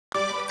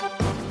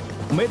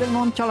មេដឹក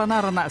នាំចលនា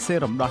រណសេ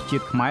រីរំដោះជា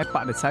តិខ្មែរប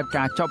ដិសេធ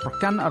ការចោទប្រ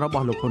កាន់រប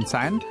ស់លោកហ៊ុន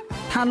សែន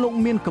ថាលោក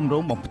មានគម្រោ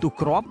ងបំផ្ទុះ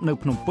គ្រាប់នៅ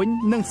ភ្នំពេញ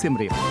និងសៀម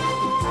រាប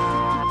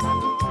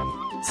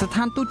ស្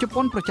ថានទូតជ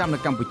ប៉ុនប្រចាំនៅ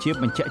កម្ពុជា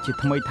បញ្ជាក់ជា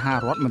ថ្មីថា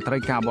រដ្ឋមន្ត្រី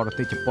ការបរ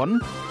ទេសជប៉ុន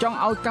ចង់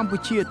ឲ្យកម្ពុ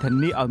ជាធា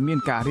នាឲ្យមាន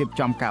ការរៀប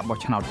ចំការបោះ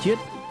ឆ្នោតជា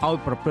តិឲ្យ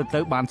ប្រព្រឹត្តទៅ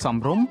បានសម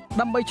រម្យ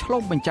ដើម្បីឆ្លុះ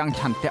បញ្ចាំង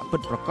ឆន្ទៈពិ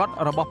តប្រាកដ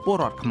របស់ពល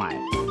រដ្ឋខ្មែរ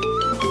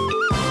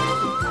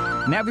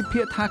អ្នកវិ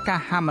ភាគថាការ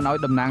ហាមមិនឲ្យ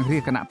តំណាងរា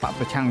ជគណៈបក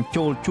ប្រឆាំង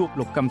ចូលជួប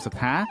លោកកឹមសុ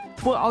ខា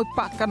ធ្វើឲ្យប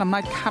កកណ្ដាលអំណា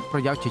ចខាត់ប្រ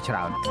យោជន៍ជាច្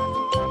រើន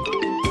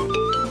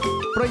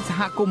ព្រៃសហ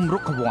គមន៍រុ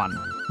ក្ខវ័ន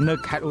នៅ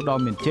ខេត្តឧត្តរ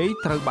មានជ័យ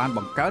ត្រូវបានប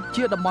ង្កើត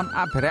ជាតំបន់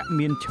អភិរក្ស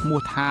មានឈ្មោះ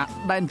ថា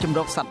ដែនជម្រ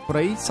កសត្វព្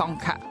រៃសង្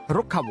ខ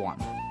រុក្ខវ័ន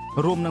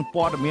រួមនឹង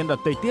ព័ត៌មានដ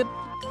ទៃទៀត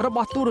រប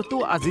ស់ទូរទស្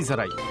សន៍អាស៊ីសេ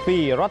រីពី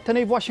រដ្ឋធា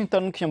នី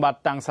Washington ខ្ញុំបាទ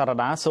តាំងសា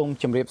រ៉ាសូម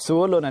ជម្រាបសួ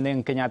រលោកអ្នកនាង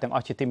កញ្ញាទាំងអ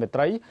ស់ជាទីមេត្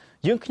រី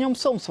យើងខ្ញុំ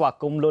សូមស្វា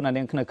គមន៍លោកអ្នក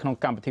នាងនៅក្នុង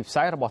កម្មវិធីផ្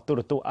សាយរបស់ទូ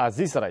រទស្សន៍អា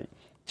ស៊ីសេរី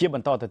ជាប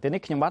ន្តទៅទៀត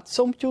នេះខ្ញុំបាទ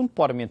សូមជូន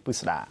ព័ត៌មានពិ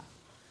ស្ដា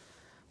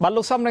បាទ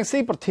លោកសំរងស៊ី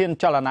ប្រធាន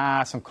ចលនា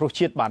សង្គ្រោះ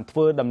ជាតិបានធ្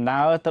វើដំណើ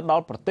រទៅដ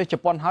ល់ប្រទេសជ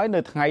ប៉ុនហើយនៅ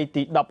ថ្ងៃ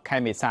ទី10ខែ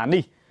មេសា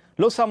នេះ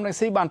លោកសំរង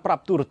ស៊ីបានប្រា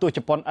ប់ទូរទស្សន៍ជ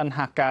ប៉ុន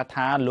NHK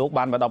ថាលោក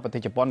បានមកដល់ប្រទេ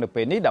សជប៉ុននៅ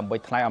ពេលនេះដើម្បី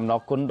ថ្លែងអំណរ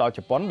គុណដល់ជ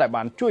ប៉ុនដែល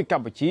បានជួយក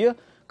ម្ពុជា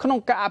ក្នុង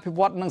ការអភិវ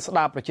ឌ្ឍនិងស្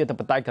ដារប្រជាធិប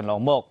តេយ្យកន្លង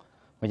មក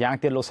ម្យ៉ាង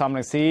ទៀតលោកសំរ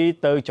ងស៊ី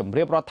ទៅជម្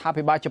រាបរដ្ឋា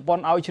ភិបាលជប៉ុន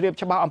ឲ្យជ្រាប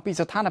ច្បាស់អំពី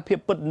ស្ថានភាព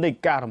ពិតនៃ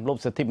ការរំលោភ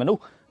សិទ្ធិមនុស្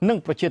សនិង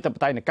ប្រជាធិប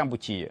តេយ្យនៅកម្ពុ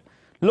ជា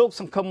លោក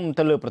សង្ឃឹម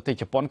ទៅលើប្រទេស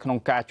ជប៉ុនក្នុង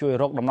ការជួយ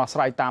រកដំណោះស្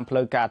រាយតាមផ្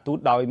លូវការទូត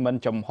ដោយមិន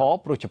ចំហ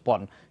ព្រោះជប៉ុន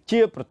ជា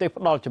ប្រទេស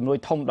ផ្ដល់ជំនួយ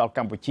ធំដល់ក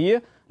ម្ពុជា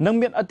និង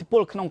មានឥទ្ធិព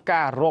លក្នុង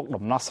ការរក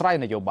ដំណោះស្រាយ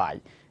នយោបាយ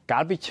កា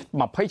លពី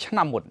20ឆ្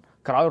នាំមុន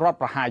ក្រោយរដ្ឋ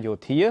ប្រហារយោ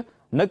ធា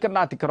នៅកណ្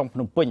ដាលទីក្រុងភ្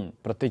នំពេញ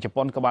ប្រទេសជ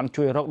ប៉ុនក៏បាន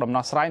ជួយរកដំ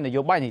ណោះស្រាយន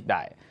យោបាយនេះ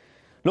ដែរ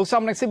លោក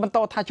សំរងស៊ីបន្ត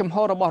ថាចំហ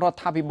របស់រដ្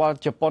ឋាភិបាល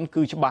ជប៉ុន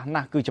គឺច្បាស់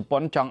ណាស់គឺជប៉ុ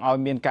នចង់ឲ្យ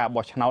មានការ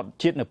បោះឆ្នោត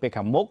ជាតិនៅពេល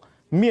ខាងមុខ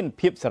មាន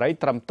ភាពសេរី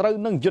ត្រឹមត្រូវ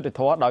និងយុត្តិ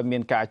ធម៌ដោយមា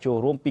នការចូល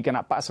រួមពីគ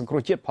ណៈបកសង្គ្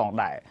រោះជាតិផង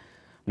ដែរ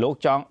លោក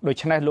ចង់ដូ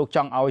ច្នេះលោកច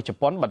ង់ឲ្យជ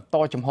ប៉ុនបន្ត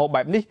ចំហ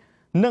បែបនេះ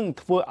និង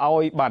ធ្វើ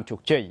ឲ្យបានជោ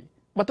គជ័យ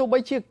បើទោះបី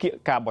ជាគៀក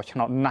ការបោះឆ្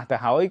នោតណាស់ទៅ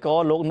ហើយក៏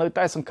លោកនៅ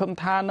តែសង្ឃឹម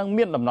ថានឹង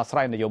មានដំណោះស្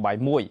រាយនយោបាយ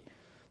មួយ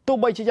ទោះ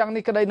បីជាយ៉ាង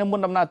នេះក្តីនៅមុន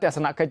ដំណើរទស្ស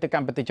នកិច្ចទៅកា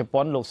ន់ប្រទេសជ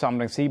ប៉ុនលោកសំ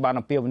រងស៊ីបាន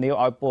អំពាវនាវ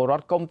ឲ្យពលរ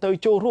ដ្ឋកុំទៅ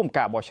ចូលរួម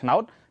ការបោះឆ្នោ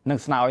តនិង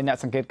ស្នើឲ្យអ្នក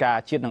សង្កេតការ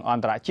ណ៍ជាតិនិងអ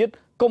ន្តរជាតិ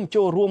កុំ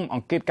ចូលរួមអ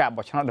ង្កេតការ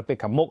បោះឆ្នោតនៅពេល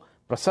ខាងមុខ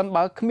ប្រសិន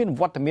បើគ្មាន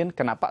វត្តមាន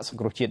គណៈបកសង្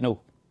គ្រោះជាតិនោះ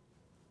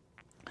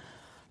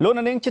លោក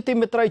នាងជាទី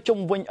មេត្រីជុំ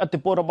វិញឥទ្ធិ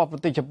ពលរបស់ប្រ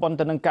ទេសជប៉ុន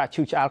ទៅនឹងការ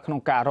ឈឺឆ្អាលក្នុង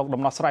ការរក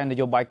ដំណោះស្រាយន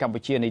យោបាយកម្ពុ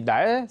ជានេះ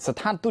ដែរស្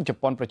ថានទូតជ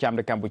ប៉ុនប្រចាំ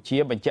នៅកម្ពុជា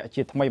បញ្ជាក់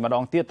ជាថ្មីម្ដ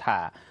ងទៀតថា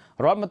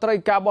រដ្ឋមន្ត្រី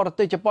ការបរ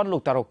ទេសជប៉ុនលោ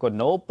កតារ៉ូកូ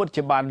ណូពិត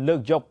ជាបានលើ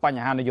កយកប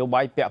ញ្ហានយោ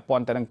បាយពាក់ព័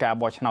ន្ធទៅនឹងការ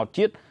បោះឆ្នោត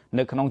ជាតិ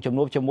នៅក្នុងជំ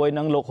នួបជាមួយ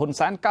នឹងលោកហ៊ុន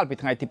សែនកាលពី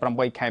ថ្ងៃទី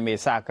8ខែមេ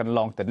សាកន្ល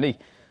ងទៅនេះ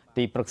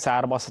ទីប្រឹក្សា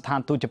របស់ស្ថាន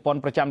ទូតជប៉ុន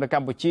ប្រចាំនៅក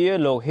ម្ពុជា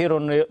លោក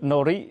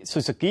Hironori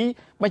Suzuki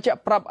បញ្ជាក់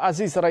ប្រាប់អា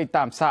ស៊ីសេរី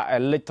តាមសារអេ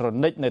ឡិចត្រូ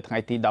និកនៅថ្ងៃ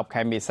ទី10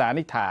ខែមេសា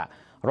នេះថារ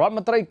ដ្ឋម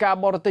ន្ត្រីការ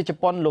បរទេសជ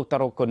ប៉ុនលោកតា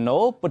រ៉ូកូណូ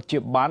ពិតជា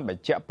បានប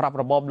ញ្ជាក់ប្រាប់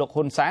របបលោក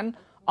ហ៊ុនសែន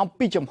អំ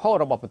ពីចំហ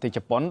របស់ប្រទេសជ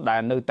ប៉ុនដែ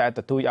លនៅតែទ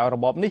ទូចឲ្យរ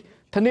បបនេះ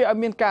ធានាឲ្យ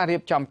មានការរៀ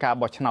បចំការ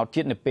បោះឆ្នោត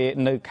ជាតិ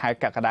នៅខែ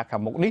កក្កដាខា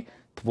ងមុខនេះ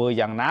ធ្វើ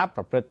យ៉ាងណា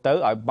ប្រព្រឹត្តទៅ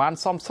ឲ្យបាន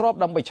សមស្រប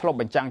ដើម្បីឆ្លុះ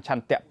បញ្ចាំងឆ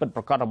ន្ទៈពិតប្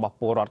រាកដរបស់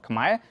ពលរដ្ឋខ្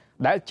មែរ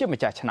ដែលជា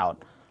ម្ចាស់ឆ្នោត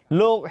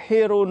លោក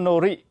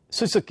Hironori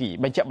Suzuki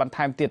បញ្ជាក់បន្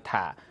ថែមទៀត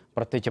ថា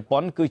ប្រទេសជប៉ុ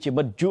នគឺជា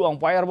មិត្តយូរអ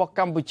ង្វែងរបស់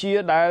កម្ពុជា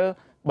ដែល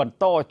បន្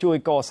តជួយ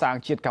កសាង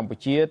ជាតិកម្ពុ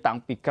ជាតាំង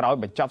ពីក្រោយ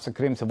បញ្ចប់សង្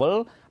គ្រាមស៊ីវិល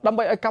ដើម្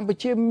បីឲ្យកម្ពុ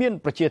ជាមាន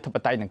ប្រជាធិប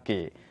តេយ្យនឹងគេ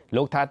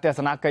លោកថាទស្ស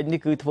នកិច្ចនេះ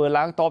គឺធ្វើ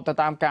ឡើងតបទៅ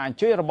តាមការអញ្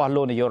ជើញរបស់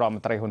លោកនាយករដ្ឋម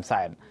ន្ត្រីហ៊ុន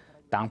សែន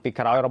តាំងពី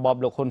ក្រោយរបប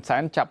លោកហ៊ុនសែ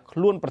នចាប់ខ្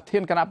លួនប្រធា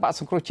នគណៈបក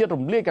សង្គ្រោះជាតិ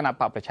រំលាយគណៈ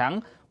បកប្រឆាំង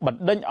ប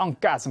ណ្ដេញអង្គ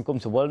ការសង្គម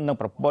ស៊ីវិលនិង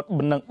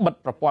បិទ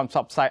ប្រព័ន្ធផ្ស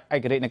ព្វផ្សាយឯ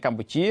ករាជ្យនៅកម្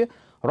ពុជា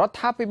រដ្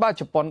ឋាភិបាល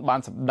ជប៉ុនបាន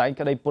សម្ដែង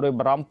ក្តីព្រួយ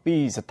បារម្ភពី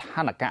ស្ថា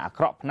នភាពអា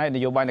ក្រក់ផ្នែកន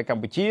យោបាយនៅក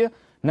ម្ពុជា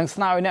និងស្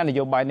នើឲ្យអ្នកន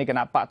យោបាយនៃគ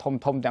ណៈបកធំ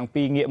ទាំង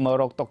ពីរងាកមក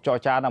រកតុចរ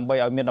ចាដើម្បី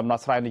ឲ្យមានដំណោះ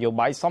ស្រាយនយោ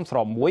បាយសមស្រ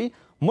បមួយ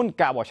មុន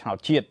ការបោះឆ្នោត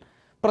ជាតិ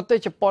ប្រទេស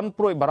ជប៉ុន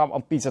ព្រួយបារម្ភ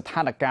អំពីស្ថា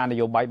នភាពន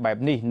យោបាយបែប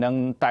នេះនិង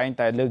តែង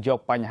តែលើកយក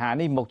បញ្ហា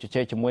នេះមកជ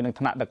ជែកជាមួយនឹង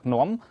ថ្នាក់ដឹក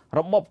នាំរ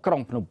បបក្រុ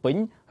ងភ្នំពេញ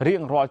រៀ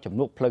ងរាល់ជំ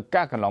នួបផ្លូវ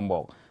ការកន្លងម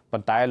កប៉ុ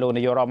ន្តែលោក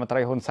នាយករដ្ឋមន្ត្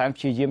រីហ៊ុនសែន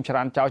ព្យាយាមច្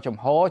រានចោលចំ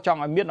ហចង់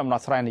ឲ្យមានដំណោះ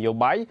ស្រាយនយោ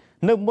បាយ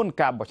នៅមុន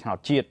ការបោះឆ្នោត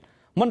ជាតិ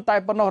មិនតែ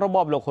ប៉ុណ្ណោះរប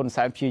បលោកហ៊ុន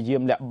សែនព្យាយា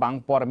មលាក់បាំង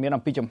ព័ត៌មាន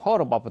អំពីចំហ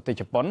របស់ប្រទេស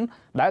ជប៉ុន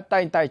ដែលតែ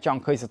ងតែចង់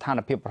ឃើញស្ថាន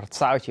ភាពប្រ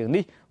សើរជាង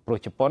នេះព្រោះ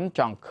ជប៉ុនច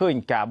ង់ឃើញ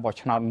ការបោះ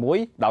ឆ្នោតមួយ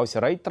ដោយសេ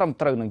រីត្រឹម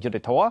ត្រូវនិងយុត្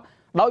តិធម៌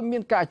ដោយមា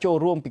នការចូល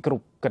រួមពីគ្រ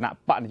ប់គណៈ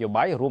បកនយោ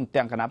បាយរួម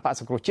ទាំងគណៈបក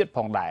សង្គ្រោះជាតិផ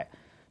ងដែរ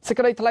សេច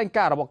ក្តីថ្លែង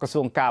ការណ៍របស់ក្រ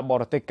សួងការប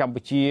រទេសកម្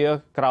ពុជា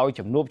ក្រោយ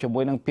ជំនួបជាមួ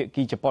យនឹងភា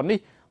គីជប៉ុននេះ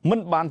មិន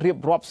បានរៀប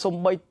រាប់សូ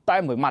ម្បីតែ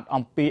មួយម៉ាត់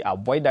អំពីអ្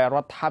វីដែលរ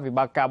ដ្ឋាភិ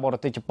បាលការបរ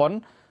ទេសជប៉ុន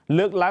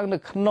លើកឡើងនៅ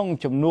ក្នុង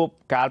ជំនួប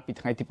កាលពី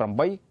ថ្ងៃទី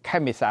8ខែ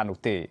មេសានោះ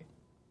ទេ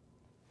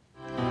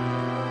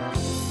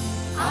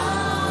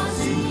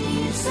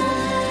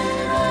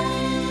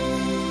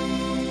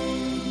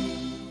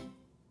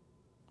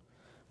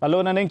បលូ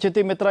ននាងជា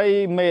ទីមេត្រី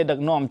មេដឹក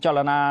នាំចល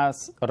នា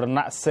រណ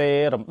សេ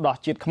រីរំដោះ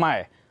ជាតិខ្មែរ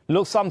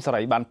លោកសំសេ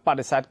រីបានប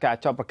ដិសេធការ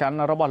ចោទប្រកាន់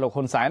របស់លោក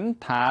ហ៊ុនសែន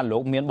ថាលោ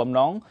កមានបំណ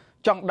ង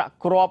ចង់ដាក់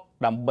គ្រាប់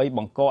ដើម្បីប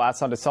ង្កអ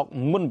សន្តិសុខ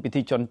មុនពិ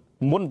ធី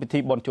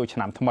បុណ្យចូលឆ្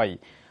នាំថ្មី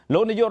លោ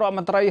កនាយករដ្ឋម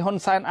ន្ត្រីហ៊ុន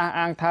សែនអះ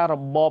អាងថារ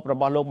បបរ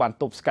បស់លោកបាន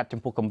ទប់ស្កាត់ចំ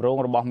ពោះគម្រោង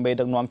របស់មេ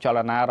ដឹកនាំចល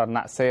នារណ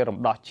សេរីរំ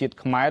ដោះជាតិ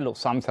ខ្មែរលោក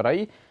សំសេរី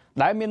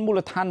ដែលមានមូល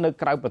ដ្ឋាននៅ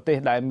ក្រៅប្រទេស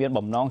ដែលមាន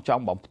បំណងច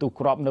ង់បំផ្ទុះ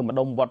គ្រាប់នៅម្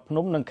ដុំវត្តភ្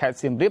នំនិងខេត្ត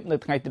សៀមរាបនៅ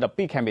ថ្ងៃទី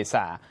12ខែមេ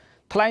សា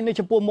ថ្លែងនៅ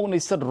ចំពោះមុខនិ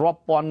ស្សិតរាប់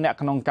ពាន់អ្នក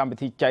ក្នុងកម្មវិ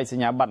ធីចែកស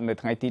ញ្ញាបត្រនៅ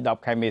ថ្ងៃទី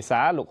10ខែមេសា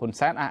លោកហ៊ុន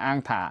សែនអះអាង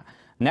ថា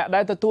អ្នកដែ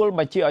លទទួល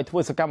បញ្ជាឲ្យធ្វើ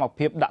សកម្ម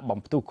ភាពដាក់បំ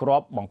ផ្ទុះគ្រា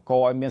ប់បង្ក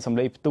ឲ្យមានសម្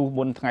លេងផ្ទុះ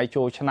មុនថ្ងៃ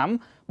ចូលឆ្នាំ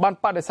បាន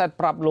បដិសេធ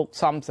ប្រាប់លោក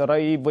សំសេ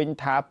រីវិញ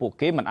ថាពួក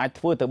គេមិនអាច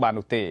ធ្វើទៅបាន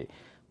នោះទេ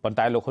ប៉ុន្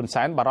តែលោកហ៊ុន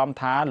សែនបារម្ភ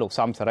ថាលោក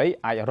សំសេរី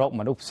អាចរក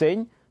មនុស្សផ្សេង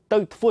ទៅ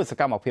ធ្វើស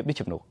កម្មភាពនេះ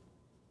ជំនួស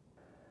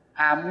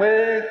អាមេ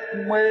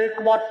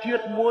ក្បត់ជា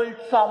តិមួយ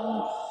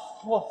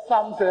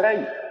សំសេរី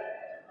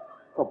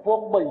កំពុង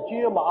បញ្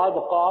ជាមកឲ្យ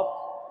ប្រកប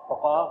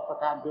ស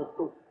កម្មភាពផ្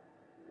ទុះ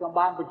ខ្ញុំ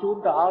បានបញ្ជូន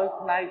ទៅឲ្យ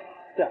ផ្នែក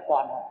ពាក់ព័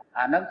ន្ធ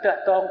អានឹងតា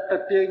ក់ទងទៅ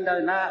ទាញនៅ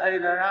ណាអី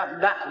នៅណា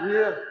ដាក់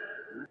វា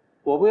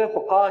ព្រោះវា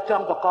ច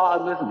ង់បកឲ្យ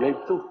មានសម្លេង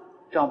ផ្ទុះ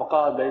ចង់បក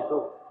ឲ្យសម្លេងផ្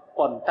ទុះ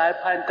ប៉ុន្តែ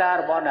ផែនការ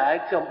របស់អ្នកឯង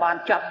ខ្ញុំបាន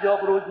ចាប់យក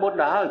រួចមុន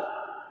ទៅហើយ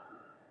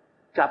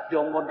ចាប់យ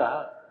កមុនទៅ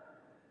ហើយ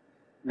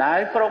ណែ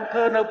ប្រំធ្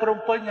វើនៅព្រំ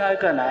ពេញហើយ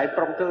ក៏ណែ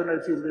ប្រំធ្វើនៅ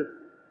សៀមរាប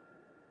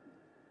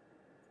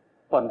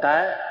ប៉ុន្តែ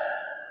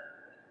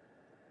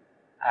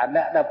អា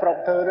អ្នកដែលប្រំ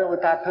ធ្វើនេះវា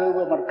ថាធ្វើ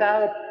វាមិនកើ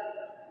ត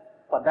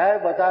ប៉ុន្តែ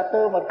បើថាធ្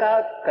វើមិនកើ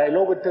តគេ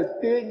លោកវាទៅ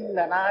ទាញ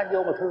អ្នកណាយ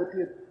កមកធ្វើ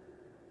ទៀត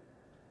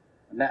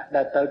អ្នក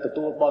ដែលទៅទ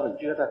ទួលបទបញ្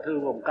ជាថាធ្វើ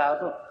វាមិនកើត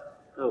នោះ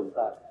ធ្វើមិន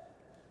កើត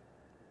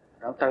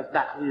ដល់ត្រូវ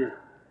ដាក់វា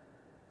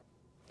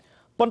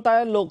ប៉ុន្តែ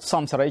លោក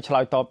សំសេរីឆ្លើ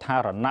យតបថា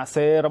រណ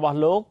សេរីរបស់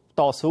លោក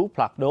តស៊ូផ្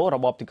លាស់ប្ដូររ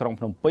បបទីក្រុង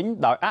ភ្នំពេញ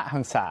ដោយអហិ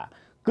ង្សា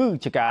គឺ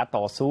ជាការត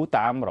ស៊ូ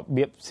តាមរ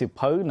បៀបសៀវ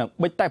ភៅនិង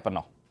បិទតែប៉ុណ្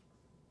ណោះ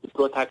ព្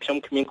រោះថាខ្ញុំ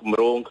គ្មានគម្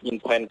រោងគ្មាន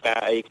ផែនការ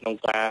អីក្នុង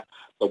ការ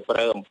ទៅប្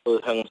រើអំពើ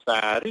ហិង្សា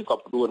ឬក៏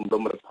ព្រួន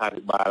រំរដ្ឋា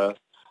ភិបាល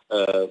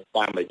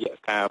តាមរយៈ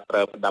ការប្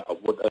រើប្រដាប់អា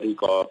វុធឬ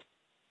ក៏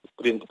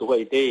ព្រៀនផ្ទុះ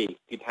អីទេ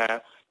គឺថា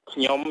ខ្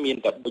ញុំមាន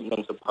តែបិទនឹ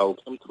ងសភៅ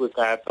ខ្ញុំធ្វើ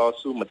ការត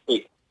ស៊ូមតិ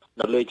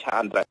នៅលើឆាក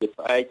អន្តរជាតិ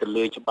ផ្អែកទៅ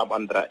លើច្បាប់អ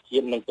ន្តរជា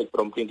តិនិងកិច្ចព្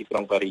រមព្រៀងទីក្រុ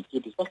ងប៉ារីសជា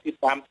ពិសេសគឺ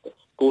តាម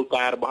គោល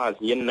ការណ៍របស់អា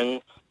ស៊ាននិង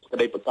សេចក្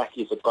តីប្រកាស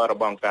ជាសកលរ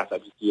បស់អង្គការសហ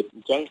ប្រជាជាតិអ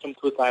ញ្ចឹងខ្ញុំ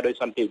ធ្វើការដោយ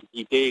សន្តិវិ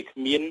ធីទេគ្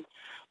មាន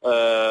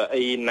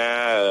អីណា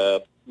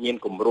មាន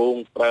គម្រោង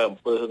ប្រើអំ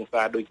ពើហិង្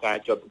សាដោយការ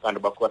ចាត់បង្ការរ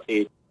បស់គាត់ទេ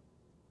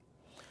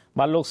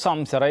បាទលោកសំ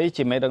សេរី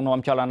ជាមេដឹកនាំ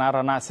ចលនារ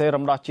ណសេរី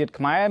រំដោះជាតិ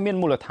ខ្មែរមាន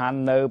មូលដ្ឋាន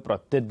នៅប្រ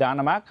ទេសដា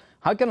ណឺម៉ាក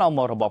ហើយកន្លងម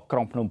ករបបក្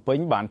រុងភ្នំពេញ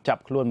បានចា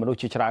ប់ខ្លួនមនុស្ស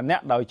ជាច្រើនអ្ន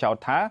កដោយចោទ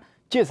ថា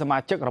ជាសមា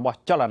ជិករបស់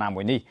ចលនា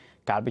មួយនេះ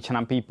កាលពីឆ្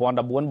នាំ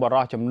2014ប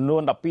រិសុទ្ធចំនួ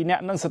ន12នា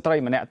ក់និងស្ត្រី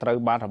ម្នាក់ត្រូវ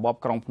បានរបប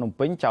ក្រុងភ្នំ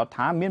ពេញចោទ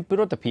ថាមានពិ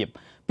រុទ្ធភាព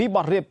ពីប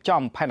ទរៀប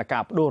ចំផែនកា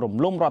រផ្ដួលរំ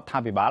លំរដ្ឋា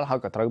ភិបាលហើយ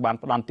ក៏ត្រូវបាន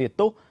ផ្ដន្ទា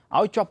ទោស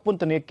ឲ្យជាប់ពន្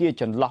ធនាគារ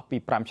ចន្លោះពី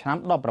5ឆ្នាំ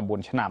ដល់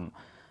9ឆ្នាំ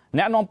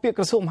អ្នកនាំពាក្យ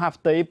ក្រសួងមហា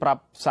ផ្ទៃប្រា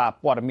ប់សារ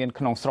ព័ត៌មាន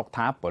ក្នុងស្រុក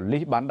ថាប៉ូលី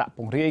សបានដាក់ព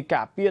ង្រាយ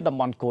ការពារតំ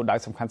បន់គោលដៅ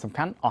សំខា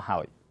ន់ៗអស់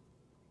ហើយ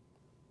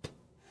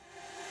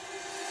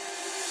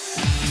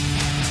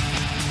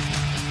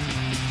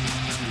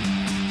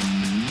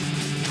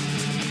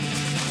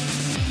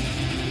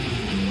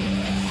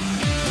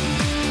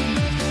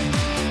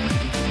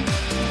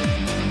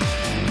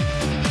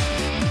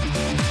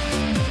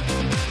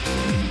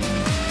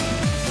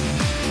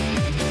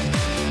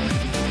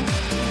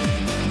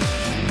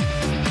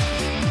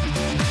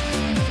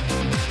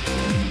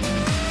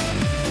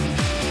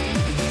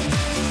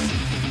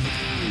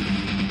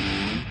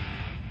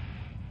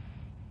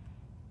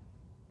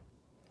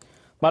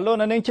បាទលោក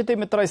នាងជាទី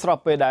មេត្រីស្រប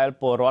ពេលដែល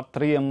ពលរដ្ឋ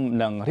ត្រៀម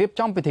នឹងរៀប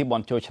ចំពិធីបុ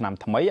ណ្យចូលឆ្នាំ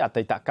ថ្មីអ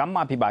តីតកម្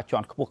មាភិបាលជា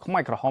ន់ខ្ពស់ខ្មែ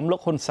រក្រហមលោក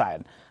ហ៊ុនសែន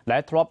ដែ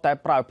លធ្លាប់តែ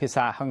ប្រើភា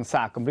សាហិង្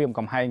សាគំរាម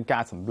កំហែងកា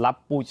រសម្លាប់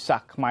ពូជសាស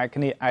ន៍ខ្មែរ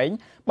គ្នាឯង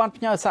បាន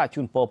ផ្ញើសារ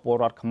ជូនពល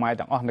រដ្ឋខ្មែរ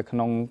ទាំងអស់នៅក្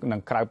នុងនិ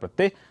ងក្រៅប្រ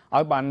ទេស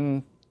ឲ្យ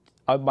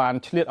បាន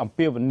ឆ្លៀតអំ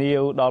ពាវនា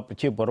វដល់ប្រ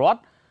ជាពលរដ្ឋ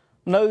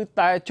នៅ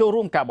តែចូល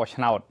រួមការបោះ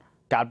ឆ្នោត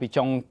កាលពី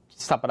ចុង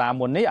សប្តាហ៍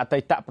មុននេះអតី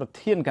តប្រ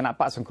ធានគណៈ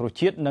បកសង្គ្រោះ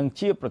ជាតិនិង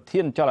ជាប្រធា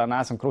នចលនា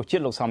សង្គ្រោះជា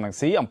តិលោកសំរង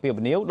ស៊ីអំពាវ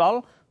នាវដល់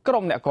ក្រុ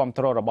មអ្នកគាំ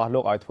ទ្ររបស់លោ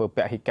កឲ្យធ្វើព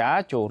ហិការ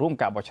ចូលរួម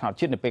ការបោះឆ្នោត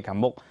ជាតិនៅពេលខាង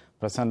មុខ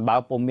ប្រសិនបើ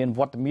ពុំមាន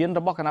វត្តមានរ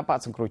បស់គណៈបក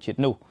សង្គ្រោះជាតិ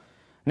នោះ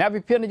អ្នក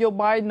វិភាគនយោ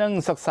បាយនិង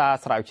សិក្សា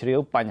ស្រាវជ្រាវ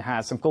បញ្ហា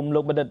សង្គមលោ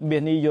កបណ្ឌិតមា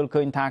សនេះយល់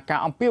ឃើញថាការ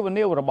អំពាវ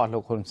នាវរបស់លោ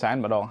កហ៊ុនសែន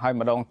ម្ដងហើយ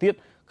ម្ដងទៀត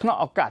ក្នុង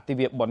ឱកាសទិ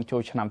វាបុណ្យចូ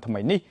លឆ្នាំថ្មី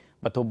នេះ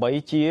បើទោះបី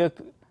ជា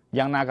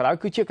យ៉ាងណាក៏ដោយ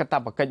គឺជាកាត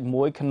ព្វកិច្ច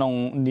មួយក្នុង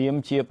នាម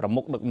ជាប្រ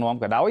មុខដឹកនាំ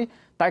ក៏ដោយ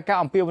តែការ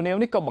អំពាវនាវ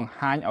នេះក៏បង្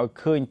ហាញឲ្យ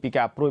ឃើញពី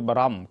ការព្រួយបា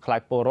រម្ភខ្លា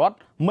ចពលរដ្ឋ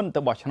មិនទៅ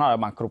បោះឆ្នោតឲ្យ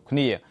បានគ្រប់គ្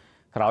នា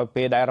ក្រោយ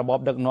ពេលដែលរបប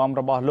ដឹកនាំ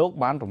របស់លោក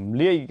បានរំ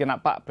លាយគណៈ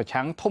បកប្រ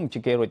ឆាំងធំជា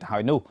ងគេរួចទៅហើ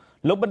យនោះ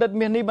លោកបណ្ឌិត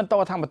មាសនេះបន្ត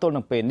ថាមកទល់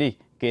នឹងពេលនេះ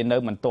គេនៅ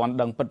មិនទាន់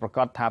ដឹងពិតប្រាក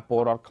ដថាពល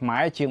រដ្ឋខ្មែ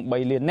រជាង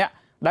3លាននាក់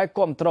ដែល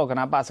គាំទ្រគ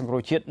ណៈបកសង្គ្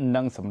រោះជាតិ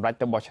នឹងសម្រេច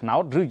ទៅបោះឆ្នោ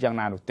តឬយ៉ាង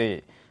ណានោះទេ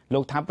លោ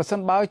កថាប្រសិន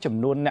បើចំ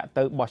នួនអ្នក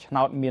ទៅបោះឆ្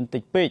នោតមានតិ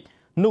ចពេក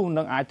នោះ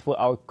នឹងអាចធ្វើ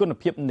ឲ្យគុណ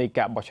ភាពនៃ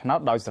ការបោះឆ្នោត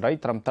ដោយសេរី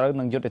ត្រឹមត្រូវ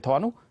និងយុត្តិធ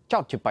ម៌នោះចោ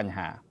ទជាបញ្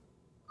ហា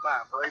បា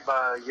ទព្រោះ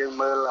បើយើង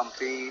មើលអំ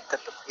ពីទ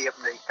ស្សនវិជ្ជា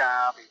នៃកា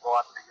រវិវ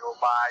ត្តនយោ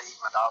បាយ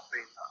មកដល់ពេ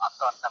លអត់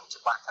ទាន់ដឹង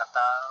ច្បាស់ថា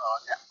តើ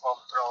អ្នកគ្រ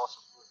ប់គ្រងស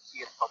ង្គម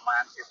ជាតិប្រមា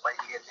ណជា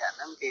3លានអ្នក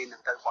ហ្នឹងគេនឹ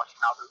ងទៅបោះឆ្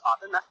នោតឬអត់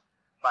ទេណា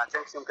បាទអញ្ចឹ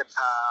ងខ្ញុំគិត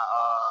ថា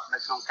នៅ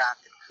ក្នុងការ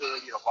គិតឃើ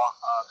ញរបស់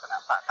គណៈ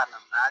បកកណ្ដាល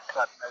អំណាច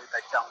គាត់នៅតែ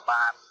ចង់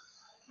បាន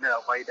នៅ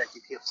អ្វីដែលជា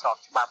ភាពស្រប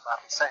ច្បាប់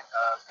ពិសេស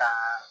កា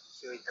រ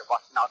ជួយទៅបោះ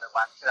ឆ្នោតឲ្យ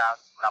បានច្រើន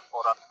សម្រាប់ព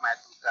លរដ្ឋខ្មែរ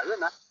ទូទៅ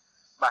ណា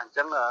បាទអញ្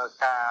ចឹង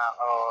ការ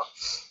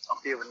អំ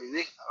ពាវនាវ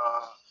នេះ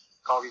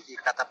ក៏វាជា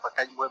កាតព្វ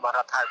កិច្ចមួយរបស់រ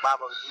ដ្ឋាភិបាល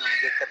បើខ្ញុំនិ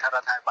យាយគិតថារ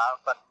ដ្ឋាភិបាល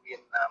គាត់មា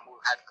នមូល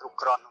ហេតុគ្រប់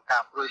គ្រាន់ក្នុងកា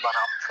រព្រួយបារ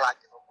ម្ភខ្លាច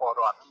ទៅពល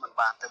រដ្ឋមិន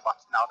បានទៅបោះ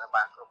ឆ្នោតឲ្យ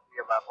បានគ្រប់គ្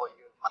នាបាទព្រោះ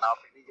យើងមកដល់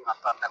ពេលនេះយើងអ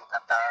ត់ទាន់ដឹងថា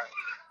តើ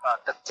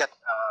ទឹកចិត្ត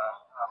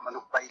មនុ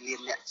ស្ស3លាន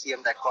អ្នកជាង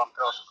ដែលគ្រប់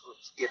គ្រងសង្គ្រោះ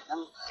ជាតិហ្នឹ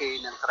ងគេ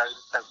នឹងត្រូវ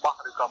ទៅបោះ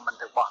ឬក៏មិន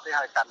ទៅបោះទេ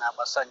ហើយកាលណា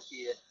បើសិន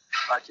ជា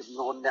ចំ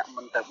នួនអ្នក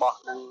មិនទៅបោះ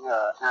នឹង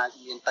អាច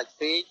មានតិច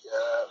ពេក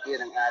វា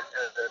នឹងអាច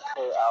ធ្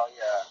វើឲ្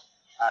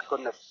យគុ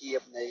ណភាព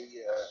នៃ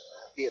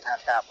ពាក្យថា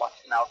ការបោះ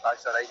ឆ្នោតដោយ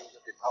សេរីនិងយុ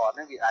ត្តិធម៌ហ្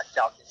នឹងវាអាច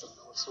ចោទជាសំ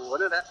ណួរសួ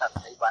រណាថា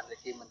ស្អីបានតែ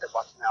គេមិនទៅ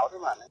បោះឆ្នោតទេ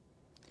បាទ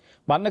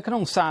បាទនៅក្នុ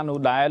ងសារនោះ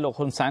ដែរលោក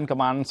ហ៊ុនសែនក៏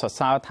បានសរ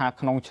សើរថា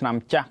ក្នុងឆ្នាំ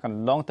ចាស់ក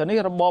ន្លងទៅនេះ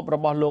របបរ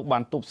បស់លោកបា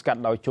នទប់ស្កា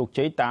ត់ដោយជោគ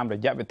ជ័យតាមរ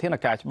យៈវិធាន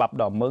ការច្បាប់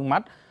ដ៏ម៉ឺងម៉ា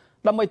ត់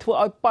ដើម្បីធ្វើ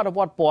ឲ្យបដិវ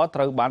ត្តពណ៌ត្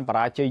រូវបានប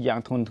រាជ័យយ៉ាង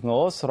ធ្ងន់ធ្ង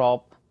រស្រប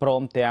ព្រ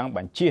មទាំងប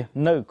ញ្ជា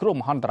នៅគ្រោះម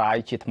ហន្តរាយ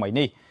ជាថ្មី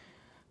នេះ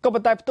ក៏ប៉ុ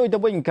ន្តែផ្ទុយទៅ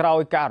វិញក្រោយ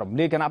ការរំ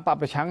លាយគណៈបក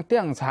ប្រឆាំង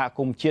ទាំងសហគ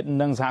មន៍ជាតិ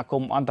និងសហគ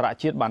មន៍អន្តរ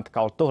ជាតិបានថ្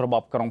កោលទោសរប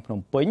បក្រុងភ្នំ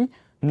ពេញ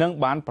និង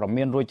បានប្រ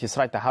មានរួចជាស្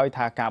រេចទៅហើយ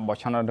ថាការបោះ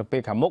ឆ្នោតនៅពេ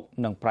លខាងមុខ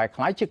នឹងប្រែ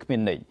ក្លាយជាគ្មាន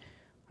ន័យ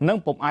និង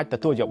ពុំអាចទ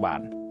ទួលយកបា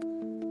ន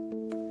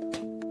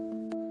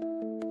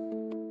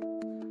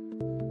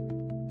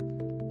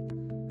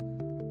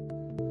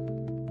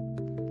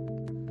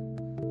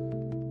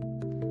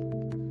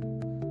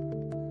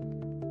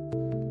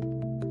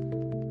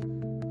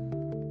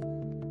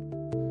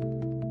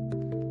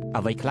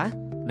អ្វីខ្លះ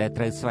ដែល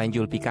ត្រូវស្វែងយ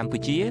ល់ពីកម្ពុ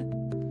ជា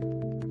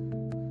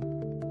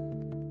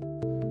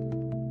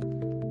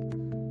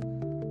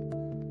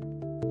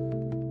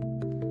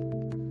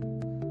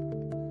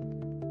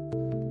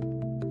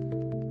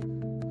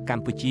ក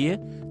ម្ពុជាស្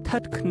ថិ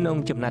តក្នុង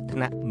ចំណាត់ថ្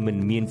នាក់មិន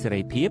មានសេ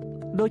រីភាព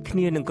ដូចគ្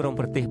នានឹងក្រុម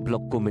ប្រទេសប្លុ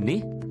កកុម្មុយនីស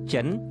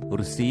ចិន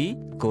រុស្ស៊ី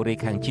កូរ៉េ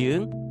ខាងជើង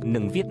និ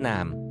ងវៀតណា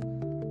ម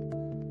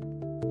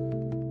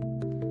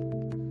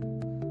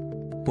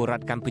ពលរ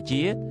ដ្ឋកម្ពុ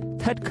ជា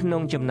ស្ថិតក្នុ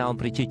ងចំណោម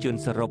ប្រជាជន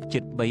សរុបជិ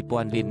ត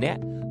 3,000 លាននាក់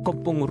កំ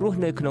ពុងរស់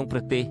នៅក្នុងប្រ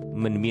ទេស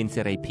មិនមាន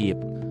សេរីភាព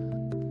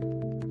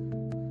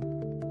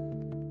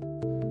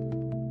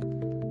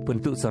ពិ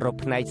ន្ទុសរុប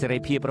ផ្នែកសេរី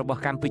ភាពរប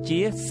ស់កម្ពុជា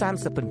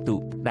30ពិន្ទុ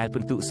ដែលពិ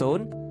ន្ទុ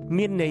0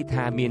មានន័យ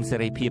ថាមានសេ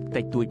រីភាព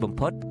តិចតួចបំ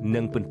ផុត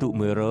និងពិន្ទុ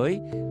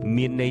100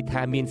មានន័យ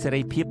ថាមានសេ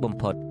រីភាពបំ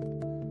ផុត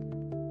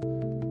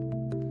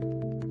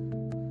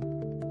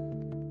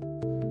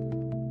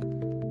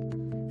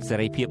សេ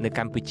រីភាពនៅក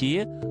ម្ពុជា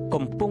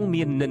កំពុង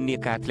មាននិន្នា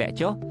ការធ្លាក់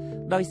ចុះ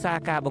ដោយសារ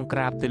ការបង្ក្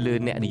រាបទៅលើ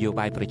អ្នកនយោ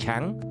បាយប្រឆាំ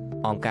ង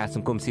អង្គការស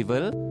ង្គមស៊ីវិ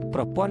លប្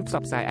រព័ន្ធផ្ស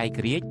ព្វផ្សាយឯក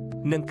រាជ្យ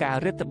និងការ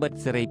រឹតបន្តឹ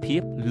ងសេរីភា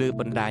ពលើ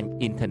បណ្ដាញ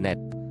អ៊ីនធឺណិត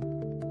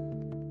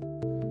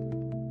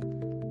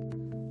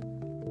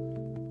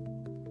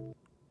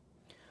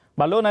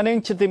បាទលោកនាង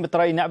ជាទីមេត្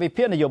រីអ្នកវិ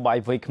ភាគនយោបាយ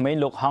វ័យក្មេង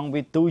លោកហង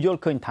វីទូយល់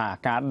ឃើញថា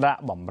ការដា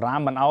ក់បំរា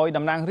មមិនអោយ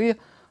តំណាងរាស្ត្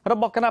ររ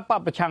បស់គណៈបក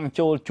ប្រឆាំង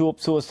ចូលជួប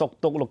សួរសុខ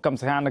ទុក្ខលោកកឹម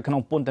សុខានៅក្នុ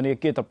ងពន្ធនា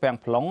គារត្រពាំង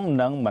plong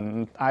នឹង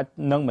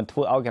មិនធ្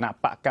វើឲ្យគណៈ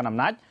បកកណ្ដាលអំ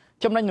ណាច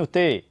ចំណេញនោះ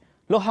ទេ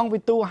លោកហងវី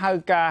ទូហៅ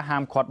ការហា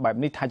មឃាត់បែប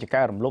នេះថាជា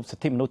ការរំលោភសិ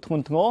ទ្ធិមនុស្សធ្ង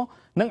ន់ធ្ងរ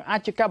និងអា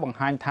ចជាការបង្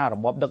ហាញថារ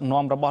បបដឹក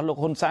នាំរបស់លោក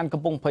ហ៊ុនសែនកំ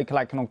ពុងភ័យខ្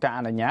លាចក្នុងការ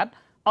អនុញ្ញាត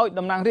ឲ្យ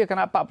តំណាងរាស្ត្រគ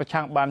ណៈបកប្រ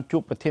ឆាំងបានជួ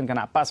បប្រធានគ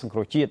ណៈបកសង្គ្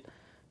រោះជាតិ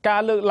កា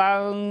រលើកឡើ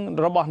ង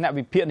របស់អ្នក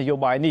វិភាគនយោ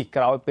បាយនេះ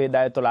ក្រោយពេល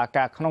ដែលតុលា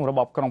ការក្នុងរប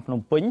បក្រុងភ្នំ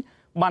ពេញ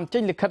បានចេ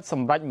ញលិខិតស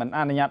ម្រេចមិនអ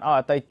នុញ្ញាតឲ្យ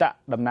អតីត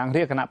តំណាង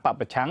រាស្ត្រគណៈបក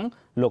ប្រឆាំង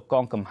លោកក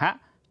ងកំហៈ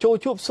ចូល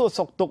ជួបសួរ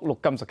សុខទុក្ខលោក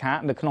កឹមសុខា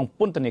នៅក្នុងព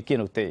ន្ធនាគារ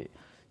នោះទេ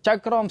ចៅ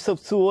ក្រមស៊ើប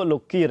សួរលោ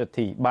កគីរ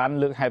ធីបាន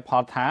លើកហេតុផ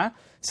លថា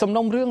សំ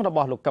ណុំរឿងរប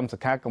ស់លោកកឹមសុ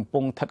ខាកំពុ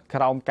ងស្ថិតក្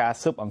រោមការ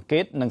ស៊ើបអង្កេ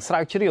តនិងស្រា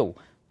វជ្រាវ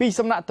ពី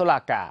សំណាក់តុលា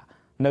ការ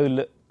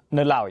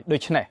នៅឡើយដូ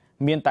ច្នេះ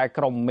មានតែ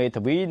ក្រុមមេ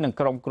ធាវីនិង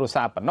ក្រុមគ្រួ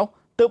សារប៉ុណ្ណោះ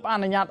ទើបអ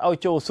នុញ្ញាតឲ្យ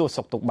ចូលសួរ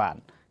សុខទុក្ខបាន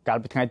កាល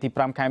ពីថ្ងៃទី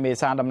5ខែមេ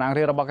សាតំណាង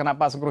រាស្ត្ររបស់គណៈ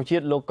បក្សសង្គ្រោះជា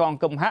តិលោកកង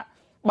កំហៈ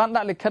បាន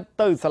ដាក់លិខិត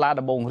ទៅសាលា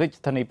ដំបងរាជ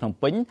ធានីភ្នំ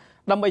ពេញ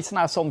ដើម្បីស្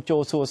នើសុំចូ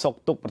លសួរសុខ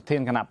ទុក្ខប្រធា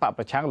នគណៈបក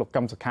ប្រឆាំងលោក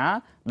កឹមសុខា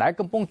ដែល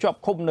កំពុងជាប់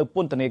ឃុំនៅព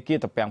ន្ធនាគារ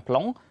ត្រពាំង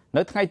plong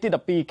នៅថ្ងៃទី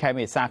12ខែ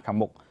មេសាខាង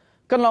មុខ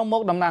កន្លងម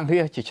កតំណាងរា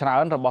ស្ត្រជាច្រើ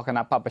នរបស់គ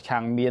ណៈបកប្រឆាំ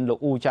ងមានលោក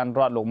អ៊ូច័ន្ទ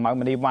រតលោកម៉ៅ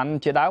មនីវ៉ាន់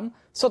ជាដើម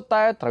សុទ្ធ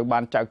តែត្រូវបា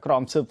នចៅក្រ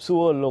មស៊ើបសួ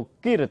រលោក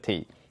គីរធី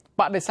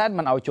បដិសេធ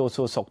មិនឲ្យចូល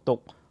សួរសុខទុ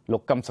ក្ខលោ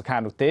កកឹមសុខា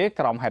នោះទេ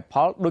ក្រោមហេតុផ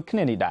លដូចគ្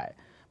នានេះដែរ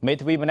មេ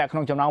ធាវីម្នាក់ក្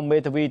នុងចំណោមមេ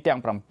ធាវីទាំង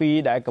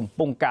7ដែលកំ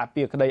ពុងការ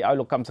ពារក្តីឲ្យ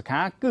លោកកឹមសុខា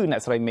គឺអ្ន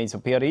កស្រីមេងសុ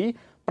ភារី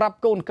ប្រាប់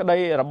កូនក្តី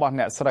របស់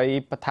អ្នកស្រី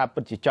ថាពិ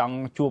តជាចង់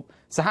ជួប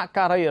សហ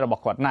ការីរប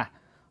ស់គាត់ណាស់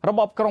រប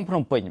បក្រុងភ្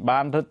នំពេញបា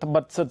នរឹតប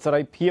ន្តឹងសិទ្ធិសេ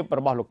រីភាព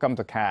របស់លោកកឹម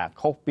សុខា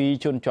ខុសពី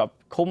ជនជាប់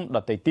ឃុំដ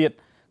ទៃទៀត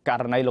ក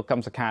រណីលោកកឹម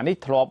សុខានេះ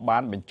ធ្លាប់បា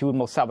នបញ្ជូន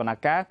មកសវន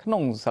កម្មក្នុ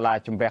ងសាលា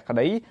ជំរះក្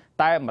តី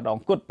តែម្ដង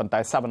គត់ប៉ុន្តែ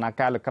សវន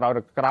កម្មលើ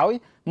ក្រោយ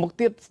មក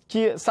ទៀត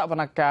ជាសវ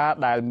នកម្ម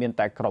ដែលមាន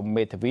តែក្រុម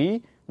មេធាវី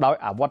ដោយ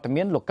អវត្ត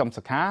មានលោកកឹម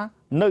សុខា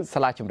នៅសា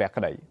លាជំរះ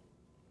ក្តី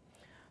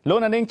លោក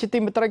នាងជាទី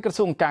មេត្រីក្រ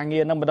សួងការងា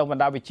រនិងប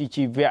ណ្ដាវិជ្ជា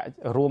ជីវៈ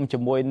រួមជា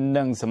មួយ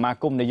នឹងសមា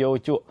គមនយោ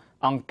ជក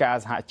អង្គការ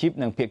សហជីព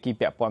និងភាគី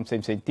ពាក់ព័ន្ធផ្សេង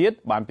ៗទៀត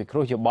បានពិគ្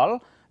រោះយោបល់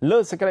លើ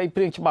សេចក្តីព្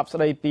រាងច្បាប់ស្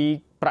តីពី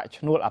ប្រាក់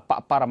ឈ្នួលអប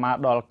បរមា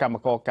ដល់កម្ម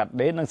ករកាត់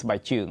ដេរនិងស្បែក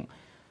ជើង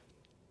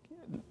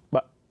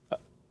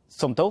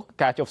សំទោស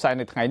ការចុះផ្សាយ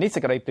នៅថ្ងៃនេះសេ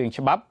ចក្តីព្រាង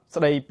ច្បាប់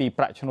ស្តីពី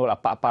ប្រាក់ឈ្នួលអ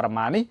បបរ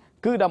មានេះ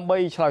គឺដើម្បី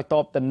ឆ្លើយត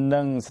បទៅ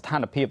នឹងស្ថា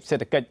នភាពសេ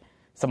ដ្ឋកិច្ច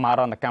សមា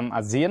រណកម្ម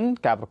អាស៊ាន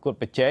ការប្រកួត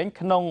ប្រជែង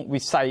ក្នុង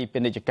វិស័យពា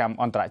ណិជ្ជកម្ម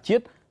អន្តរជា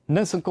តិ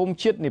និងសង្គម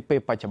ជាតិនាពេល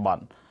បច្ចុប្ប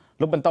ន្ន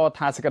លោកបន្ត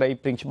ថាសេចក្តី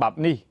ព្រាងច្បាប់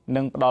នេះ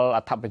នឹងផ្ដល់អ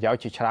ត្ថប្រយោជ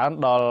ន៍ជាច្រើន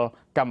ដល់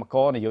កម្មក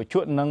រនយោជ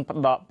កនិងផ្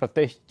ដល់ប្រ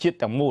ទេសជាតិ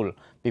ទាំងមូល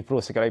ពីព្រោះ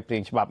សេចក្តីព្រា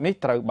ងច្បាប់នេះ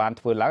ត្រូវបាន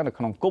ធ្វើឡើងនៅ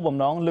ក្នុងគោលបំ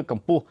ណងលើកក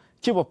ម្ពស់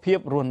ជីវភាព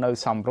រស់នៅ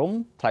សមរម្យ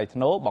ថ្លៃថ្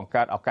នូរបង្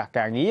កើតឱកាស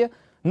ការងារ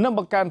និងប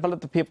ង្កើនផលិ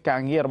តភាពការ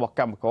ងាររបស់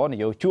កម្មករន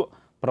យោជក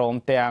ព្រម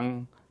ទាំង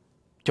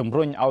ជំ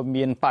រុញឲ្យ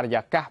មានបរិ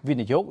យាកាសវិ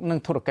និយោគនិង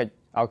ធុរកិច្ច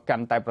ឲ្យកា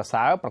ន់តែប្រ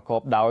សើរប្រក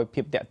បដោយ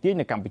ភាពទាក់ទាញ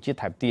នៅកម្ពុជា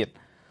ថែមទៀត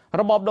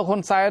របបលោកហ៊ុ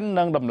នសែន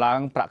នឹងដំឡើង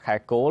ប្រាក់ខែ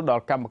គោលដ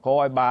ល់កម្មករ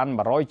ឲ្យបាន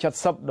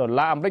$170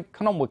អាមេរិក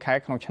ក្នុងមួយខែ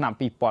ក្នុងឆ្នាំ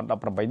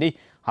2018នេះ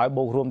ហើយ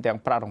បូករួមទាំង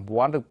ប្រាក់រង្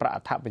វាន់ឬប្រាក់អ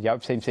ត្ថប្រយោជ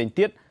ន៍ផ្សេងៗ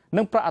ទៀត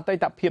និងប្រាក់អតី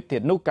តភាពទៀ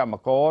តនោះកម្ម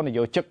ករន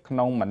យោជកក្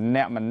នុងម្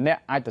នាក់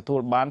អាចទទួល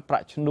បានប្រា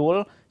ក់ឈ្នួល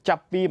ចា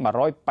ប់ពី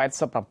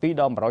$187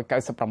ដល់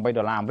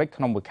$198អាមេរិក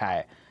ក្នុងមួយខែ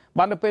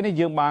បាននៅពេលនេះ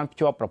យើងបានភ្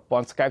ជាប់ប្រព័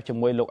ន្ធ Skype ជា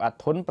មួយលោកអាត់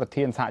ធុនប្រ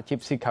ធានសហជីព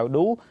ស៊ីខាវ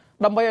ឌូ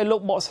ដើម្បីឲ្យលោ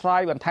កបកស្រា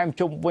យបន្ថែម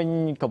ជុំវិញ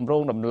គម្រោ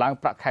ងដំឡើង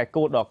ប្រាក់ខែ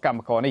គោលដល់កម្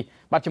មករនេះ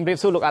បាទជំរាប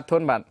សួរលោកអាត់ធុ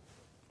នបា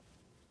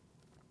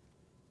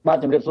ទ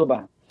ជំរាបសួរបា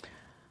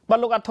ទ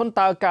លោកអាត់ធុន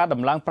តើការ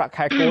ដំឡើងប្រាក់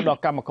ខែគោលដ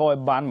ល់កម្មករឲ្យ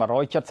បាន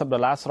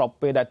$170ស្រប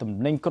ពេលដែលទំ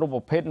និញគ្រប់ប្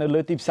រភេទនៅលើ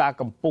ទីផ្សារ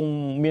កំពុង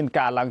មាន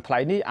ការឡើងថ្លៃ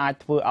នេះអាច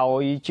ធ្វើ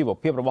ឲ្យជីវ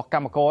ភាពរបស់ក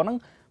ម្មករហ្នឹង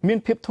មាន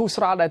ភាពធូរ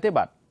ស្រាលដែរទេ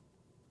បាទ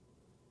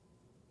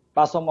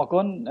សូមអរ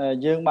គុណ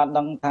យើងបាន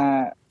ដឹងថា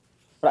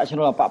ប្រាក់ឈ្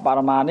នួលអបបរ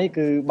មានេះ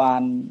គឺបា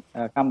ន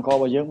កម្មកររ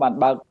បស់យើងបាន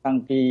បើកតាំង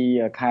ពី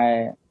ខែ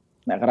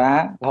មករារ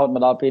ហូតម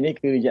កដល់ពេលនេះ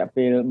គឺរយៈ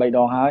ពេល3ដ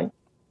ង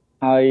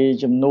ហើយ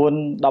ចំនួន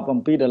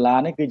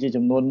$17នេះគឺជា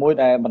ចំនួនមួយ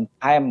ដែលបន្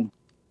ថែម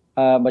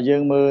បើយើ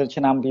ងមើល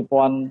ឆ្នាំ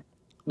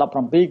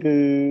2017គឺ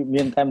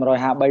មានតែ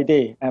153ទេ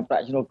ប្រា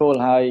ក់ឈ្នួលគោល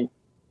ហើយ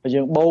បើយើ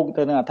ងបូក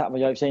ទៅនឹងអត្ថប្រ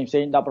យោជន៍ផ្សេ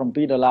ង$17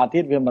ទៀ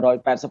តវា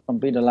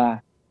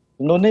$187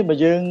ចំនួននេះបើ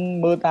យើង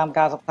មើលតាម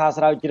ការសិក្សា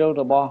ស្រាវជ្រាវ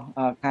របស់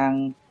ខាង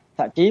ស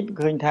ហជីព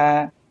ឃើញថា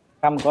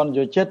កម្មករន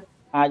យោជិត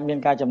អាចមាន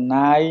ការចំ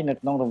ណាយនៅ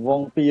ក្នុងរង្វ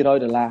ង់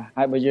$200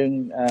ហើយបើយើង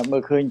មើ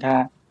លឃើញថា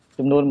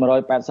ចំនួន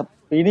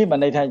182នេះបាន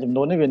ន័យថាចំ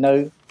នួននេះវា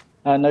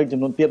នៅចំ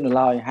នួនទាបនៅ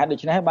ឡើយហើយដូ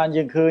ច្នេះបាន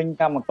យើងឃើញ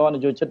កម្មករន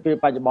យោជិតពេល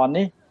បច្ចុប្បន្ន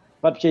នេះ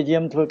គាត់ព្យាយា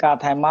មធ្វើការ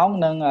ថែមម៉ោង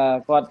និង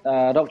គាត់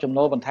រកចំ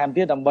ណូលបន្ថែម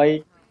ទៀតដើម្បី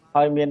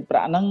ឲ្យមានប្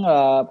រាក់ហ្នឹង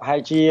ប្រហែល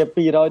ជា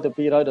$200ទៅ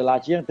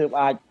$200ជាងទើប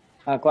អាច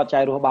គាត់ចា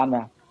យរស់បាន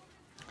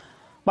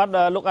បាទ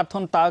លោកអាត់ធុ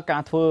នតើកា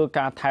រធ្វើ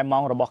ការថែមម៉ោ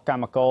ងរបស់ក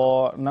ម្មករ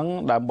នឹង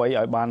ដើម្បី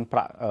ឲ្យបានប្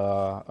រាក់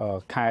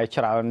ខែ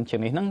ច្រើនជា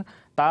ងនេះហ្នឹង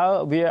តើ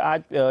វាអាច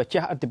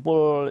ជះឥទ្ធិពល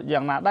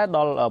យ៉ាងណាដែរដ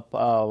ល់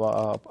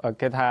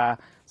គេថា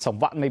សង្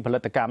វាក់នៃផលិ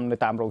តកម្មនៅ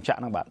តាមរោងចក្រ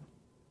ហ្នឹងបាទ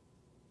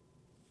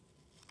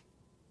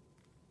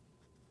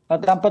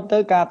តាមពិតទៅ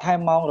ការថែម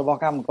ម៉ោងរបស់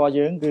កម្មករ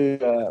យើងគឺ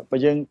បើ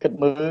យើងគិត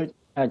មើល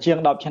ជាង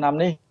10ឆ្នាំ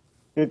នេះ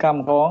គឺកម្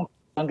មករ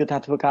គឺថា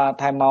ធ្វើការ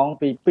ថែមម៉ោង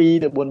ពី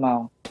2ទៅ4ម៉ោ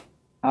ង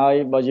ហើយ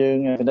បើយើង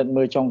ពិនិត្យ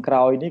មើលចុងក្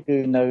រោយនេះគឺ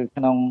នៅ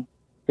ក្នុង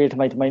ពេលថ្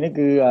មីនេះ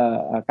គឺ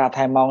ការ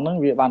ថែមម៉ោងហ្នឹង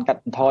វាបានកា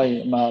ត់បន្ថយ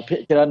មកភាគ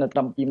ច្រើននៅត្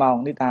រឹម2ម៉ោង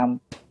នេះតាម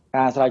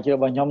ការស្រាវជ្រាវរ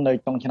បស់ខ្ញុំនៅ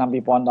ក្នុងឆ្នាំ2017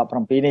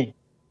នេះ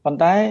ប៉ុន្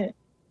តែ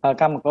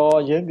កម្មករ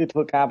យើងគឺធ្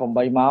វើការ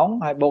8ម៉ោង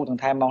ហើយបូកទាំង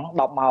ថែមម៉ោងហ្នឹង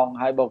10ម៉ោង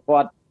ហើយបើគា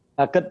ត់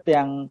គិត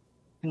ទាំង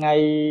ថ្ងៃ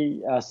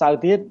សៅរ៍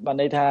ទៀតបាន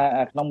ន័យថា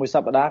ក្នុងមួយស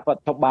ប្តាហ៍គា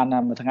ត់ឈប់បាន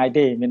មួយថ្ងៃ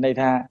ទេមានន័យ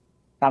ថា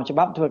តាមច្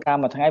បាប់ធ្វើការ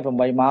មួយថ្ងៃ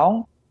8ម៉ោង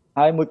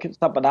ហើយមួយ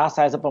សប្តាហ៍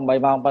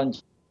48ម៉ោងប៉ុន្តែ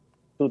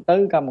ទូទៅ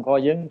កម្មករ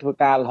យើងធ្វើ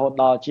ការរហូត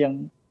ដល់ជាង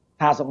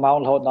50ម៉ោង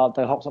រហូតដល់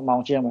ទៅ60ម៉ោង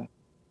ជាងបាទ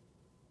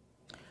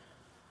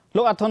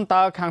លោកអាត់ធុន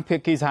តើខាងភា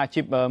គីសហ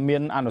ជីពមា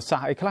នអនុសាស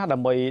ន៍អីខ្លះដើ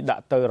ម្បីដា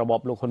ក់ទៅរបប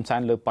លោកហ៊ុនសែ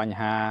នលើបញ្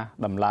ហា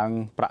ដំឡើង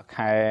ប្រាក់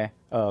ខែ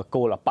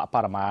គោលអបប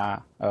រមា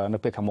នៅ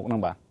ពេលខាងមុខហ្នឹង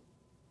បាទ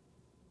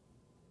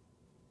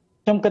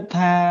ខ្ញុំគិត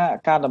ថា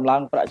ការដំឡើ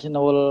ងប្រាក់ឈ្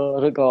នួល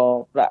ឬក៏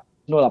ប្រាក់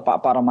ឈ្នួលអប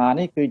បរមា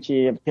នេះគឺជា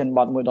ប្រធានប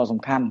ទមួយដ៏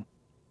សំខាន់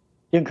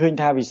យើងឃើញ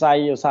ថាវិស័យ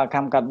ឧស្សាហក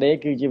ម្មកាត់ដេរ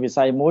គឺជាវិ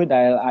ស័យមួយ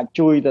ដែលអាច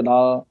ជួយទៅដ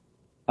ល់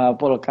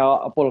ព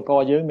លក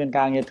រយើងមាន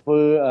ការងារធ្វើ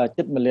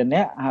ជិត1លាន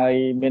នាក់ហើយ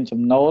មាន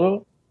ចំណូល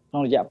ក្នុ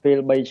ងរយៈពេល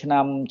3ឆ្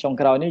នាំចុង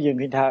ក្រោយនេះយើង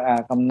ឃើញថា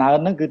កំណើន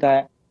ហ្នឹងគឺតែ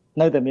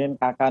នៅតែមាន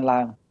ការកើនឡើ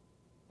ង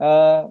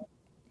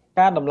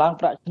ការដំឡើង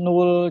ប្រាក់ឈ្នួ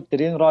លជា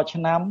រៀងរាល់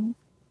ឆ្នាំ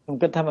ខ្ញុំ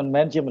គិតថាមិន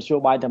មែនជាមធ្យោ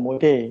បាយតែមួយ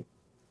ទេ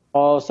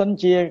បើសិន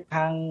ជា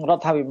ខាងរ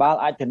ដ្ឋាភិបាល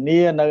អាចធានា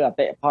នៅអ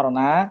តិផរ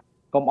ណា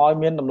កុំឲ្យ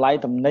មានតម្លៃ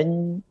ទំនិញ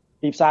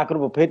ទីផ្សារគ្រ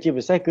ប់ប្រភេទជា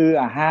ពិសេសគឺ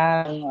អាហារ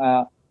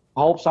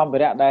ហូបសម្ភា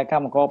រៈដែលក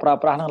ម្មករប្រើ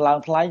ប្រាស់នឹងឡើង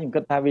ថ្លៃខ្ញុំ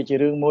គិតថាវាជា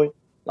រឿងមួយ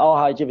ល្អ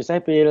ហើយជាពិសេស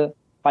ពេល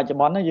បច្ចុប្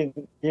បន្ននេះ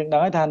យើងដឹ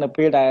ងហើយថានៅ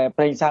ពេលដែល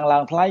ប្រេងសាំងឡើ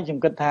ងថ្លៃខ្ញុំ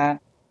គិតថា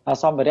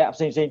សម្ភារៈផ្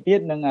សេងទៀត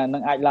នឹង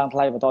អាចឡើងថ្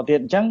លៃបន្តទៀត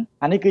អញ្ចឹង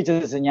អានេះគឺជា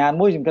សញ្ញាណ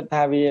មួយខ្ញុំគិត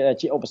ថាវា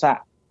ជាឧបសគ្គ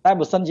តែ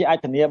បើសិនជាអាច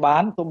ធានាបា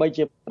នទោះបី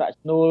ជាប្រាក់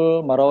ឈ្នួល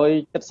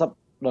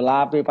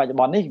$170ពេលបច្ចុប្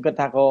បន្ននេះខ្ញុំគិត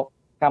ថាក៏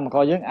កម្មក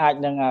រយើងអាច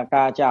នឹង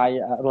ការចាយ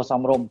រស់ស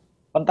មរម្យ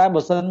ប៉ុន្តែ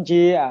បើសិន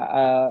ជា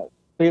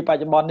ពេលប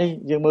ច្ចុប្បន្ននេះ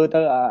យើងមើល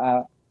ទៅ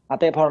អ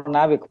តិផរ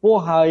ណាវាខ្ពស់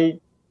ហើយ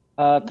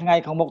ថ្ងៃ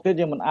ខាងមុខទៀត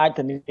យើងមិនអាច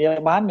ធានា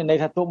បានមានន័យ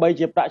ថាទោះបី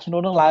ជាប្រាក់ឈ្នួ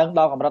លនឹងឡើង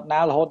ដល់កម្រិតណា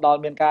រហូតដល់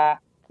មានការ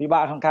វិបា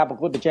កក្នុងការប្រ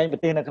កួតប្រជែងប្រ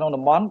ទេសនៅក្នុង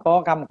តំបន់ក៏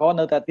កម្មករ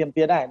នៅតែទាម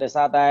ទារដែរដោយ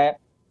សារតែ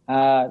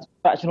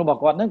ប្រាក់ឈ្នួលរបស់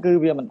គាត់ហ្នឹងគឺ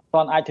វាមិន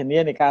ទាន់អាចធានា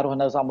នៃការរស់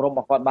នៅសមរម្យរប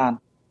ស់គាត់បាន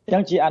អញ្ចឹ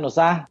ងជាអនុ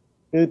សាសន៍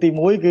គឺទី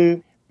1គឺ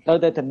ត្រូវ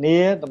តែធានា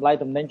តម្លៃ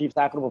ទំនិញទីផ្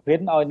សារគ្រប់ប្រភេទ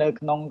ឲ្យនៅ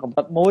ក្នុងកម្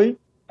រិតមួយ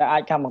ដែលអា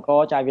ចកម្មករ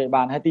ចាយវាយ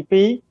បានហើយទី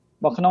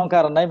2បើក្នុងក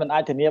រណីមិនអា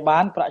ចធានាបា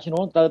នប្រាក់ឈ្នួ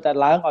លត្រូវតែ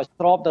ឡើងឲ្យ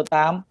ស្របទៅ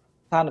តាម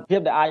ស្ថានភាព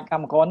ដែលអាចក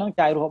ម្មករនឹង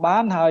ចាយរស់បា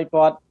នហើយ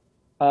គាត់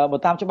បើ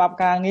តាមច្បាប់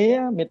ការងារ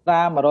មាត្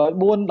រា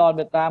104ដល់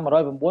មាត្រា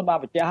109បាន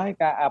បញ្ជាក់ឲ្យ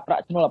ការប្រា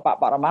ក់ឈ្នួលអប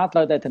បរមាត្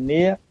រូវតែធា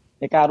នា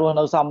នៃការរស់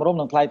នៅសមរម្យ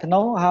និងថ្លៃថ្នូ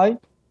រហើយ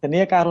ធា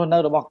នាការរស់នៅ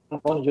របស់កម្ម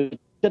ករយុត្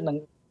តិធម៌និង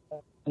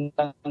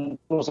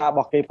គ្រួសាររប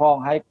ស់គេផង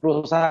ហើយគ្រួ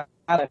សារ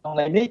នៅក្នុង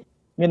នេះ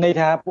មានន័យ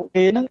ថាពួក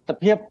គេនឹងទិ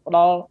ភាពផ្ដ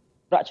ល់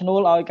ប្រាក់ឈ្នួល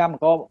ឲ្យកម្ម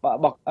ករ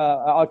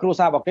ឲ្យគ្រួ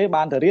សាររបស់គេ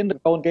បានទៅរៀនឬ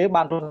កូនគេ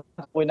បានរស់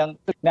ជាមួយនឹង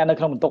អ្នកនៅ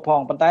ក្នុងបន្ទុកផ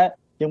ងប៉ុន្តែ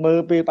យើងមើល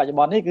ពីបច្ចុប្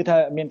បន្ននេះគឺថា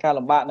មានការ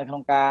លំបាកនៅក្នុ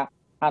ងការ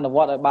អនុវ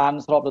ត្តឲ្យបាន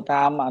ស្របទៅ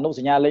តាមអនុស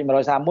ញ្ញាលេខ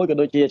131ក៏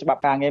ដូចជាច្បា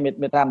ប់ការងារមាត្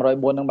រា104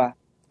ហ្នឹងបា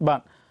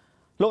ទ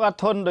លោកអា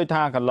ធុនដោយ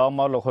ថាកន្លង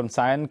មកលោកហ៊ុន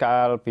សែនកា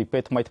លពីពេ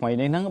លថ្មី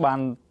នេះហ្នឹងបាន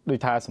ដោយ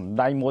ថាសម្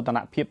ដែងមោទន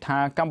ភាពថា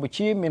កម្ពុ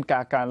ជាមានកា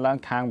រកើនឡើង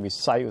ខាងវិ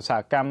ស័យឧស្សាហ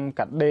កម្ម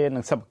កាត់ដេរនិ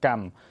ងសិប្បក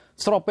ម្ម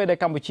ស្របពេលដែល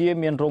កម្ពុជា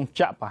មានរោង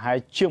ចក្រប្រហែល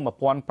ជាង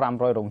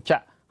1500រោងចក្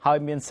រហើយ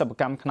មានសិប្ប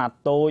កម្មខ្នាត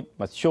តូច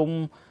មធ្យម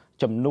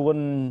ចំនួន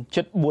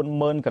ជិត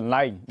40000កន្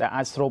លែងដែល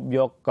អាចស្រូបយ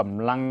កក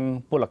ម្លាំង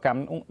ពលកម្ម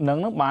នឹង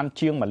បាន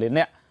ជាង1លាន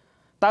នាក់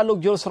តើលោក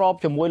យល់ស្រប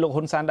ជាមួយលោក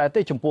ហ៊ុនសែនដែរ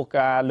ទេចំពោះ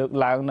ការលើក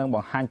ឡើងនិងប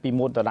ង្ហាញពី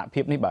មោទន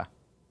ភាពនេះបាទ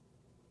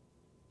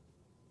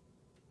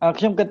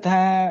ខ្ញុំគិត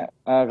ថា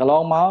កន្ល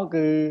ងមក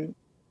គឺ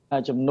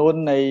ចំនួន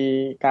នៃ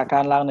ការកើ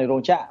នឡើងនៃរោ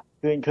ងចក្រ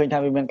ឃើញថា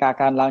វាមានការ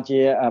កើនឡើងជា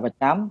ប្រ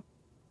ចាំ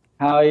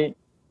ហើយ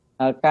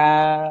ការ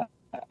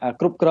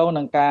គ្រប់គ្រង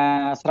និងការ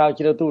ស្រាវ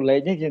ជ្រាវទូលេខ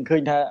នេះយើងឃើ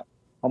ញថា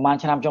ប្រហែល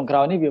ឆ្នាំចុងក្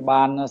រោយនេះវា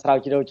បានស្រាវ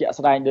ជ្រាវជាក់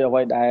ស្ដែងដោយអ្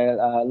វីដែល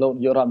លោក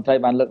នាយករដ្ឋមន្ត្រី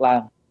បានលើកឡើង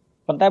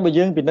ប៉ុន្តែបើ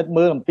យើងពិនិត្យ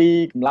មើលអំពី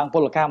កម្លាំងព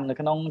លកម្មនៅ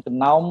ក្នុងចំ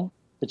ណោម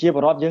ប្រជាព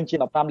លរដ្ឋយើងជា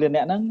15លានអ្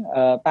នកហ្នឹង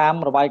តាម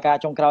របាយការ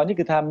ណ៍ចុងក្រោយនេះ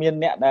គឺថាមាន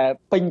អ្នកដែល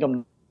ពេញកម្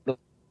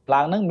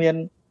លាំងហ្នឹងមាន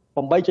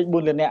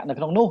 8.4 លានអ្នកនៅ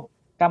ក្នុងនោះ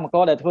កម្មក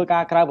រដែលធ្វើកា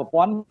រក្រៅប្រ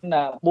ព័ន្ធ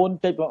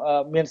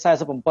មាន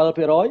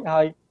 47%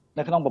 ហើយ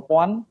នៅក្នុងប្រ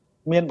ព័ន្ធ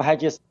មានប្រហែល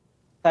ជា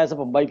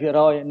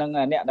 48% និង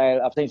អ្នកដែល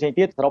ផ្សេង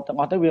ទៀតសរុបទាំង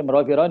អស់ទៅវា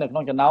 100% នៅក្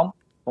នុងចំណោម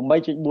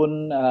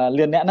 8.4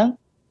 លានអ្នកហ្នឹង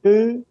គឺ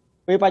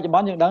ពេលបច្ចុប្ប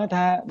ន្នយើងដឹង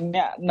ថា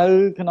អ្នកនៅ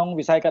ក្នុង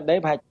វិស័យកាត់ដេរ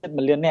ប្រហែលជិត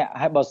1លានអ្នក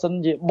ហើយបើសិន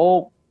ជាបូ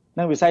ក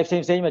នឹងវិស័យផ្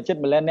សេងមកជិត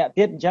1លានអ្នក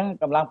ទៀតអញ្ចឹង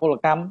កម្លាំងពល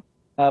កម្ម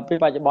ពេល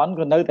បច្ចុប្បន្ន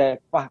ក៏នៅតែ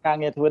ខ្វះការ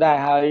ងារធ្វើដែរ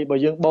ហើយបើ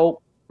យើងបូក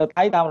ទៅ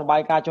ថៃតាមរបា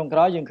យការណ៍ចុងក្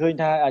រោយយើងឃើញ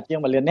ថាជាង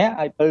1លានអ្នក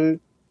ហើយទៅ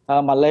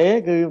ម៉ាឡេ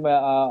គឺ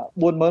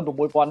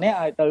 46000 នាក់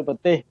ហើយទៅប្រ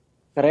ទេស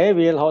កូរ៉េ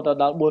វារហូត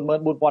ដល់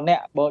 44000 នា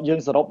ក់បើយើង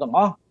សរុបទាំងអ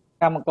ស់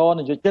កម្មករ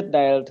នយោជិត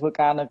ដែលធ្វើ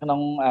ការនៅក្នុង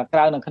ក្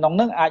រៅនៅក្នុងហ្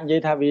នឹងអាចនិយា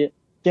យថាវា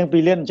ជាង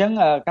2លានអញ្ចឹង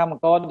កម្ម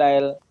ករដែ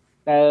ល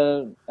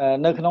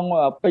នៅក្នុង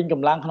ពេញក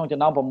ម្លាំងក្នុងចំ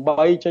ណោម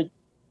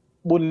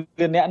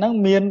 8.4 លានអ្នកហ្នឹង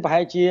មានប្រហែ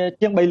លជា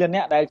ជាង3លានអ្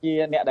នកដែលជា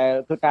អ្នកដែល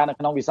ធ្វើការនៅ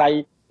ក្នុងវិស័យ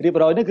រៀប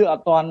រយនេះគឺអ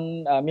ត់ទាន់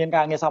មាន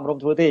ការងារសមរម្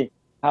យធ្វើទេ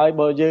ហើយ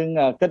បើយើង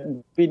គិត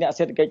ពីអ្នក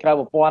សេដ្ឋកិច្ចក្រៅ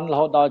ប្រព័ន្ធរ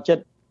ហូតដល់ជិត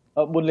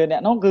4លានអ្ន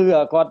កនោះគឺ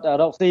គាត់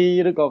រកស៊ី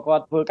ឬក៏គា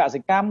ត់ធ្វើកសិ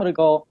កម្មឬ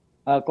ក៏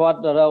គាត់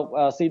រក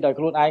ស៊ីដោយ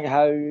ខ្លួនឯងគេ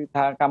ហៅ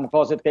ថាកម្មក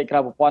រសេដ្ឋកិច្ចក្រៅ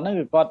ប្រព័ន្ធហ្នឹង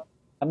គឺគាត់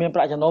មានប្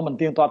រាក់ចំណូលមិន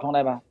ទៀងទាត់ផង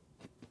ដែរបាទ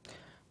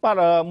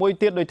មួយ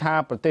ទៀតដោយថា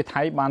ប្រទេស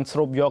ថៃបានស្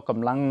រូបយកក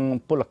ម្លាំង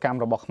ពលកម្ម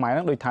របស់ខ្មែរហ្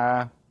នឹងដោយថា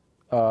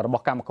រប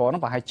ស់កម្មករហ្នឹ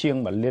ងប្រហែលជាង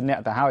1លានអ្នក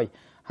ទៅហើយ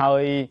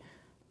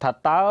ថា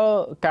តើ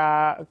ការ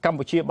កម្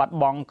ពុជាបាត់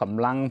បង់ក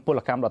ម្លាំងពល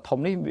កម្មដ៏ធំ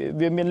នេះ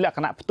វាមានលក្ខ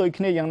ណៈផ្ទុយ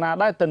គ្នាយ៉ាងណា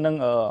ដែរទៅនឹង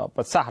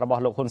ប្រសាសន៍រប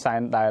ស់លោកហ៊ុនសែន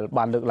ដែល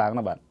បានលើកឡើង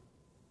នោះបាទ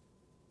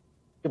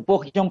ចំពោះ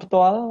ខ្ញុំផ្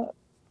ទាល់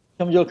ខ្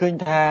ញុំយល់ឃើញ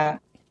ថា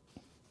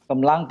ក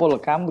ម្លាំងពល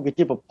កម្មវាគឺ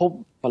ជាប្រភព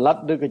ផលិត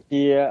ឬក៏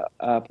ជា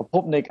ប្រភ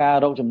ពនៃការ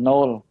រកចំណូ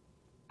ល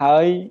ហើ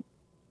យ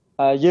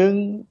យើង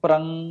ប្រឹ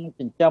ង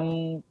ចិញ្ចឹម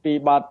ពី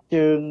បាត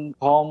ជើង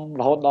ខំ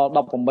រហូតដល់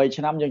18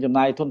ឆ្នាំយើងចំ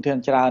ណាយធនធាន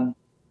ច្រើន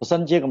បើសិ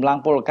នជាកម្លាំង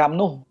ពលកម្ម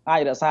នោះអា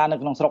ចរក្សានៅ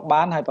ក្នុងស្រុក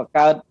បានហើយបង្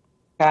កើត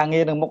ការងា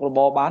រនៅមុខរប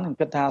របានខ្ញុំ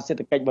គិតថាសេដ្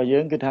ឋកិច្ចរបស់យើ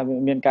ងគឺថា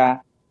មានការ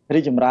រី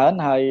កចម្រើន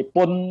ហើយព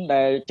ន្ធ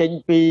ដែលចេញ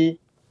ពី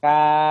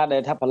ការដែ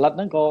លថាផលិត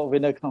ហ្នឹងក៏វា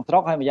នៅក្នុងស្រុ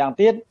កហើយម្យ៉ាង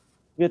ទៀត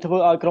វាធ្វើ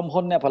ឲ្យក្រុម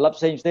ហ៊ុនអ្នកផលិត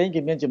ផ្សេងគេ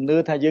មានជំនឿ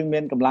ថាយើងមា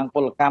នកម្លាំងព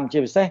លកម្មជា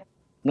ពិសេស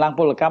កម្លាំងព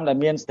លកម្មដែល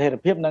មានស្ថិរ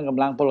ភាពនិងក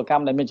ម្លាំងពលកម្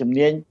មដែលមានជំ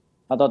នាញ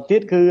បន្តទៀ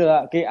តគឺ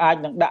គេអាច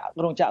នឹងដាក់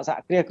រោងចក្រសហ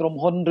គ្រាសក្រុម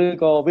ហ៊ុនឬ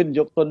ក៏វិនិ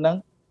យោគទុនហ្នឹង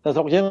ទៅស្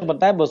រុកយើងប៉ុ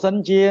ន្តែបើសិន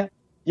ជា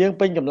យើង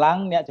ពេញកម្លាំង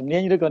អ្នកជំនា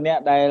ញឬក៏អ្នក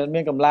ដែលមា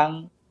នកម្លាំង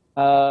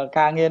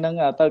ការងារហ្នឹង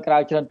ទៅក្រៅ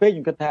ច្រើនពេកខ្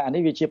ញុំគិតថាអា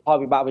នេះវាជាផល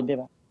វិបាកវិញទេ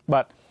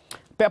បាទ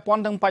ពាក់ព័ន្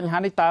ធនឹងបញ្ហា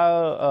នេះតើ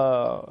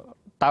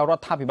រ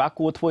ដ្ឋាភិបាល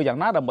គួរធ្វើយ៉ាង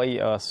ណាដើម្បី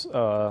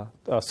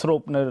ស្រូ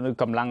បនៅ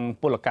កម្លាំង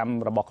ពលកម្ម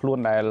របស់ខ្លួន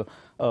ដែល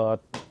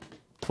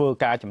ធ្វើ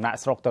ការចំណាក់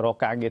ស្រុកទៅរក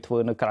ការងារធ្វើ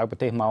នៅក្រៅប្រ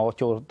ទេសមក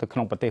ចូលទៅក្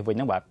នុងប្រទេសវិញ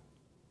ហ្នឹងបាទ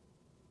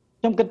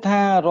ខ្ញុំគិត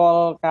ថារា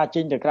ល់ការ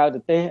ចេញទៅក្រៅប្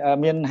រទេស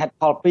មានហេតុ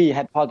ផល2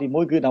ហេតុផលទី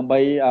1គឺដើម្បី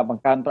ប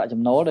ង្កើនប្រាក់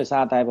ចំណូលដោយសា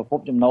រតែប្រភព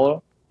ចំណូល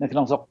នៅក្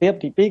នុងស្រុកទាប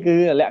ទី2គឺ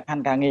លក្ខខ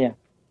ណ្ឌការងារ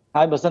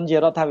ហើយបើសិនជារ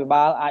ដ្ឋាភិ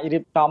បាលអាចរៀ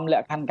បចំល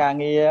ក្ខខណ្ឌការ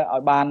ងារឲ្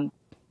យបាន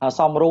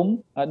សំរុំ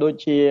ដូច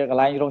ជាកន្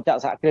លែងរោងចក្រ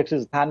សហគ្រាស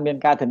ស្ថានមាន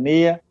ការធានា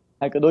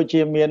ហើយក៏ដូច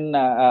ជាមាន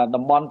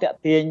តំបន់តាក់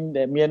ទាញ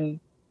ដែលមាន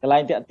កន្លែ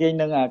ងតាក់ទាញ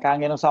នឹងការ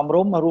ងារនឹងសំ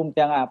រុំរួម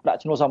ទាំងប្រាក់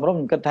ឈ្នួលសំរុំ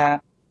ខ្ញុំគិតថា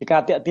ជាកា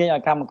រតាក់ទាញឲ្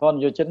យកម្មករ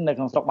និយោជិតនៅ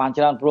ក្នុងស្រុកបាន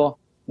ច្រើនព្រោះ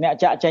អ្នក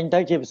ចាក់ចេញទៅ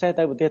ជាពិសេស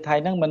ទៅប្រទេសថៃ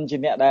ហ្នឹងមិនជា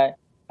អ្នកដែល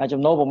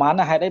ចំណូលប្រមាណ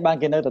ណាហេតុអីបាន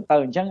គេនៅទៅ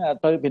អញ្ចឹង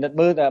ត្រូវពិនិត្យ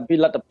មើលពី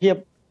លទ្ធភាព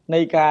នៃ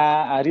ការ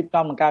រៀប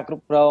ចំនិងការគ្រ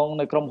ប់គ្រង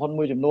នៅក្រុមហ៊ុន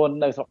មួយចំនួន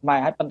នៅស្រុកខ្មែរ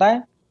ហើយប៉ុន្តែ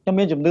ខ្ញុំ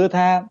មានជំនឿ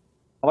ថា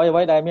អ្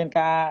វីដែលមាន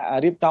ការ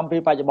រៀបចំពី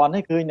បច្ចុប្បន្ន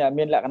នេះគឺ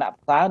មានលក្ខណៈ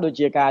ប្រសើរដូច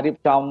ជាការរៀប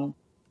ចំ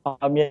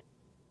មាន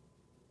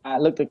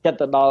លើកទឹកចិត្ត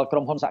ទៅដល់ក្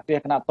រុមហ៊ុនសហគ្រាស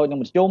ខ្នាតតូចនិង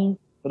មធ្យម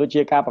ក៏ដូច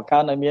ជាការបង្កើ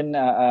នឲ្យមាន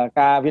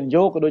ការវិនិ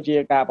យោគក៏ដូចជា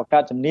ការបង្កើ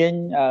តជំនាញ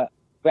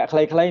វគ្គ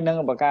ខ្លីៗនិង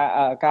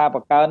ការប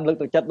ង្កើនលើក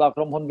ទឹកចិត្តដល់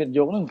ក្រុមហ៊ុនវិនិ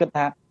យោគនោះខ្ញុំគិត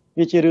ថា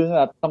វាជារឿង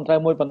ត្រឹមត្រូវ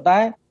មួយប៉ុន្តែ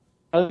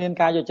ត្រូវមាន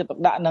ការយកចិត្តទុក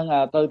ដាក់និង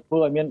ត្រូវធ្វើ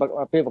ឲ្យមាន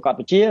ពេលប្រកប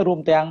វិជ្ជារួម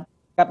ទាំង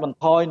កាត់បន្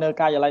ថយនៅ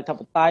ការិយាល័យធិប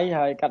តេយ្យ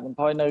ហើយកាត់បន្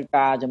ថយនៅ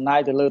ការចំណាយ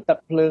ទៅលើទឹក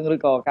ភ្លើងឬ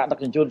ក៏ការដឹក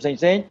ជញ្ជូនផ្សេង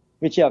ៗ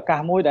វាជាឱកាស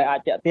មួយដែលអាច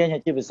ទាក់ទាញហើ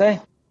យជាពិសេស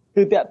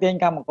គឺទាក់ទាញ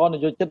កម្មករនិ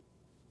យោជិត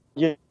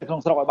យើងក្នុង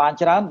ស្រុកឲ្យបាន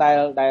ច្រើន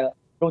ដែល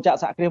រោងចក្រ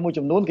សហគ្រាសមួយ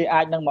ចំនួនគេ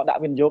អាចនឹងមកដា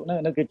ក់វិនិយោគ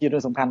នោះគឺជារឿ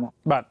ងសំខាន់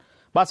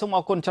បាទសូមអ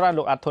រគុណច្រើន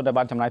លោកអាត់ធុនដែល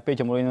បានចំណាយពេល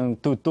ជាមួយនឹង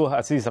ទូទស្សន៍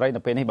អាស៊ីសេរី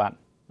នៅពេលនេះ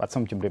បាទសូ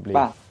មជម្រាបលា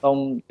បាទសូម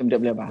ជម្រា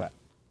បលាបាទ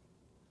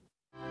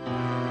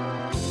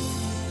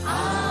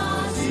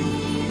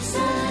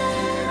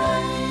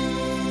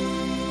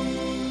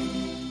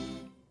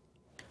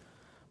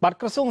បាទ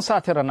ក្រសួងសា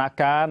ធារណ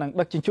ការនឹង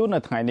ដឹកជញ្ជូននៅ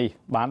ថ្ងៃនេះ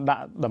បានដា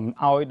ក់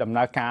ឲ្យដំ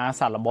ណើរការ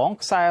សាកល្បង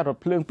ខ្សែរថ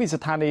ភ្លើងពី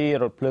ស្ថានីយ៍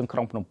រថភ្លើងក្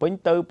រុងភ្នំពេញ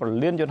ទៅប្រ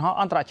លានយន្តហោះ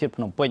អន្តរជាតិ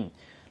ភ្នំពេញ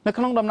នៅ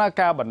ក្នុងដំណើរ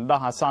ការបណ្ដោះ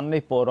អាសន្ន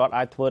នេះពលរដ្ឋ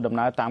អាចធ្វើដំ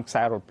ណើរតាមខ្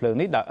សែរថភ្លើង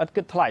នេះដោយឥត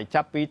គិតថ្លៃ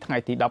ចាប់ពីថ្ងៃ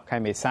ទី10ខែ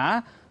មេសា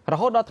រ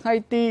ហូតដល់ថ្ងៃ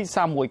ទី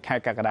31ខែ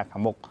កក្កដាខា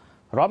ងមុខ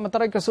រដ្ឋមន្ត្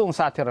រីក្រសួង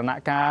សាធារណ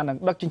ការនឹង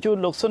ដឹកជញ្ជូន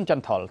លោកស៊ុនច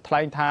ន្ទថុលថ្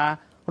លែងថា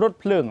រថ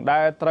ភ្លើងដែ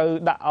លត្រូវ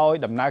ដាក់ឲ្យ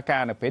ដំណើរកា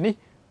រនៅពេលនេះ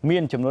មា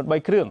នចំនួន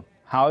3គ្រឿង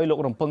ហើយលោក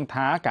រំពឹង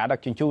ថាការដឹក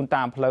ជញ្ជូន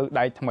តាមផ្លូវ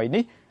ដែកថ្មី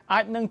នេះអា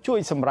ចនឹងជួយ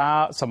ស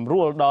ម្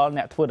រួលដល់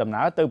អ្នកធ្វើដំ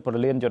ណើរទៅប្រ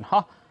លានយន្ត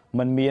ហោះ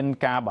មិនមាន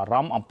ការបារ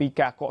ម្ភអំពី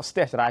ការកកស្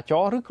ទះចរាច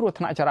រណ៍ឬគ្រោះ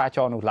ថ្នាក់ចរាច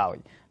រណ៍នោះឡើយ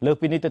លើ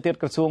ពីនេះទៅទៀត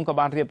ក្រសួងក៏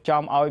បានរៀប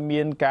ចំឲ្យ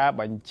មានការ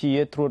បញ្ជា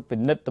ត្រួតពិ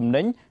និត្យទំ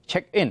និញ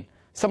check in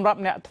សម្រាប់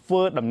អ្នកធ្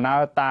វើដំណើរ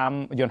តាម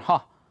យន្ត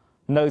ហោះ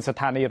នៅស្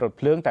ថានីយ៍រថ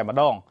ភ្លើងតែម្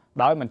ដង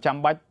ដោយមិនចាំ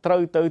បាច់ត្រូ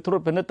វទៅត្រួ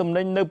តពិនិត្យទំ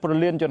និញនៅប្រ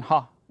លានយន្ត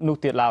ហោះនោះ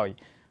ទៀតឡើយ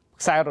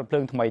ខ្សែរថភ្លើ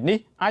ងថ្មីនេះ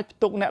អាចផ្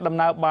ទុកអ្នកដំ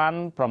ណើរបាន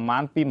ប្រមា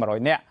ណពី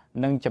100នាក់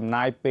និងចំ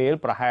ណាយពេល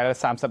ប្រហែល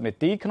30នា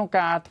ទីក្នុង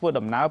ការធ្វើ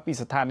ដំណើរពី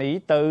ស្ថានីយ៍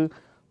ទៅ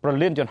ប្រ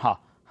លានយន្តហោះ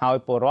ហើយ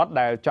ពលរដ្ឋ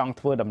ដែលចង់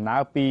ធ្វើដំណើ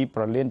រពី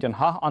ប្រលានយន្ត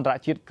ហោះអន្តរ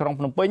ជាតិក្រុង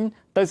ភ្នំពេញ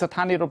ទៅស្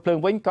ថានីយ៍រថភ្លើង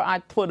វិញក៏អាច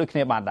ធ្វើដូចគ្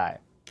នាបានដែរ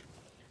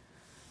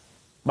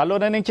បាទលោក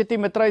នាងជាទី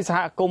មេត្រីសហ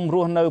គមន៍រ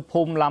ស់នៅ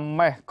ភូមិឡាំ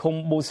ម៉េះឃុំ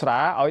ប៊ូស្រា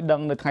ឲ្យដឹ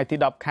ងនៅថ្ងៃទី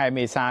10ខែ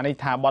មេសានេះ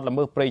ថាបទល្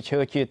មើសព្រៃឈើ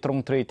ជាទ្រ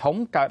ង់ទ្រាយធំ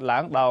កើតឡើ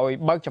ងដោយ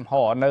បើកចំហ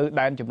នៅ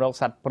ដែនជម្រក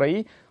សត្វព្រៃ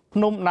ភ្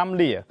នំណាំ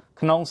លា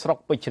ក្នុងស្រុក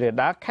ពេជ្ររា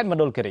ដាខេត្តម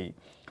ណ្ឌលគិរី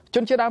ជ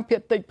នជាដើមភាគ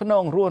តិចភ្ន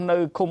ងរស់នៅ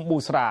ឃុំប៊ូ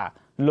ស្រា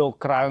លោក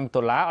ក្រើង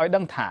ដុល្លារឲ្យ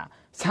ដឹងថា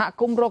សហ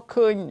គមន៍រក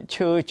ឃើញ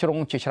ឈើជ្រុង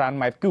ជាច្រើន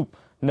ម៉ែត្រគូប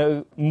នៅ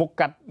មុខ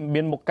កាត់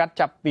មានមុខកាត់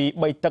ចាប់ពី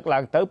3ទឹកឡើ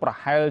ងទៅប្រ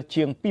ហែល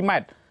ជាង2ម៉ែ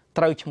ត្រ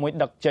ត្រូវឈ្មោះ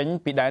ដឹកចេញ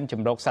ពីដែនជ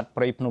ម្រកសត្វ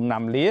ព្រៃភ្នំ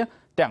ណាំលា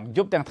ទាំងយ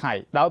ប់ទាំងថ្ងៃ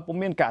ដោយពុំ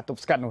មានការទប់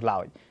ស្កាត់នោះឡើ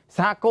យស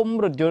ហគមន៍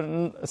ឲ្យ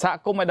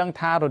ដឹង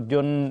ថារថយ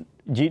ន្ត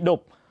យីដ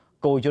ប់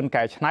គោយន្ត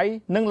កែច្នៃ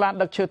និងឡាន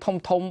ដឹកឈើ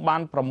ធំបា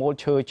នប្រមូល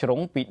ឈើជ្រុង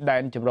ពីដែ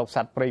នជម្រកស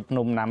ត្វព្រៃភ្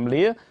នំណាំ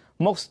លា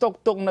មកស្តុក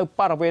ទុកនៅ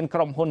បរិវេណក្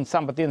រុមហ៊ុនស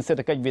ម្បត្តិសេដ្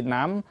ឋកិច្ចវៀត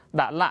ណាម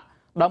ដាក់ឡាក់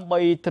ដើម្បី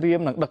ត្រៀម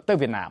នឹងដឹកទៅ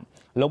វៀតណាម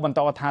លោកបន្ត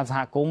ថាសហ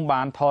គមន៍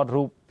បានថត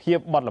រូបភាព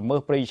បទល្មើស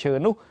ព្រៃឈើ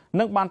នោះ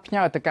និងបានផ្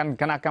ញើទៅកាន់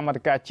គណៈកម្មា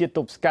ធិការជាតិទ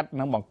ប់ស្កាត់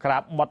និងបង្ក្រា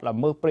បបទល្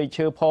មើសព្រៃ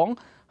ឈើផង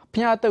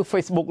ផ្ញើទៅ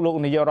Facebook លោក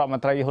នាយករដ្ឋម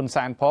ន្ត្រីហ៊ុន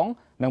សែនផង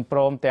និងព្រ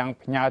មទាំង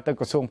ផ្ញើទៅ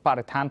ក្រសួងប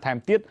រិស្ថានថែម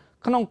ទៀត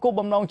ក្នុងគោល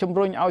បំណងជំ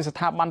រុញឲ្យស្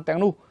ថាប័នទាំង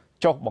នោះ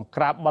ចុះបង្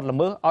ក្រាបបទល្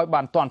មើសឲ្យ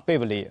បានទាន់ពេល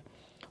វេលា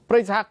ព្រៃ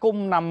សហគម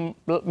ន៍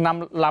ណាំ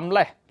ឡាំ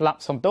លេះ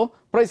សំទោស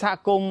ព្រៃសហ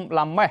គមន៍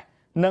ឡាំម៉េះ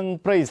និង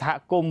ព្រៃសហ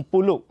គមន៍ពូ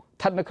លុស្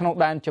ថិតនៅក្នុង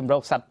ដែនជម្រ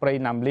កសត្វព្រៃ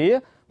ណាំលា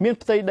មាន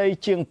ផ្ទៃដី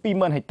ជាង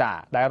 20000 ហិកតា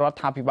ដែលរដ្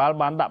ឋាភិបាល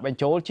បានដាក់បញ្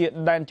ចូលជា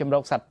ដែនជម្រ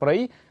កសត្វព្រៃ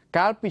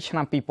កាលពីឆ្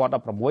នាំ2016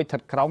ស្ថិ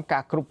តក្រោមកា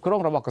រគ្រប់គ្រង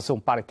របស់ក្រសួង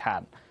បរិស្ថា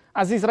ន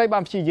អាស៊ីសេរីបា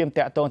នព្យាយាម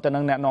តាក់ទងទៅនឹ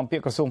ងអ្នកនាំពា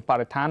ក្យក្រសួងប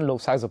រិស្ថានលោក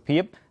សៅសុភី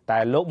បតែ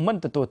លោកមិន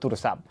ទទួលទូរ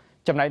ស័ព្ទ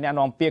ចំណែកអ្នក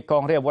នាំពាក្យក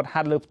ងរាជអាវុធហ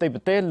ត្ថលើផ្ទៃប្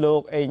រទេសលោ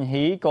កអេង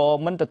ហ៊ីក៏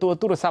មិនទទួល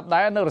ទូរស័ព្ទ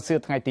ដែរនៅរសៀល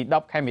ថ្ងៃទី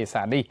10ខែមេ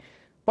សានេះ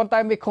ប៉ុន្តែ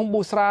មេឃុំ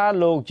ប៊ូស្រា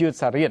លោកយឺត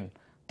សារៀន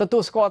ទទួ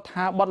លស្គាល់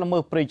ថាបទល្មើ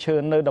សព្រៃឈើ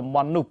នៅតំប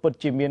ន់នោះពិត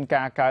ជាមាន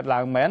ការកើតឡើ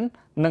ងមែន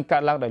និងកើ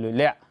តឡើងដោយលុយ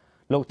លាក់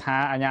លោកថា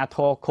អាជ្ញាធ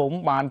រឃុំ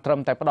បានត្រឹម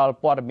តែផ្ដល់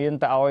ព័ត៌មាន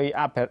ទៅឲ្យ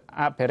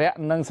អភិរក្ស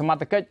និងសមត្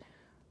ថកិច្ច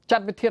ចា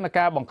ត់វិធាន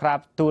ការបង្ក្រាប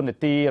ទូនា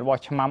ទីរប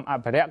ស់ឆ្មាំអ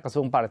ភិរក្សក្រ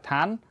សួងបរិស្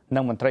ថាននិ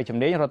ងមន្ត្រីជំ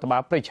នាញរដ្ឋបា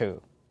លព្រៃឈើ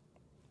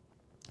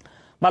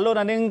បាទលោក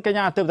នាងកញ្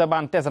ញាទើបតែបា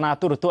នទស្សនា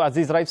ទូរទស្សន៍អា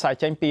ស៊ីសេរីផ្សាយ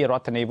ចេញពីរ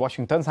ដ្ឋធានី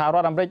Washington សហរ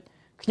ដ្ឋអាមេរិក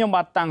ខ្ញុំ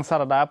បាទតាំងសា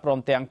រដាព្រម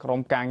ទាំងក្រុម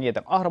ការងារ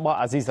ទាំងអស់របស់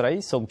អាស៊ីសេរី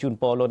សូមជូន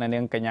ពរលោក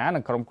នាងកញ្ញានិ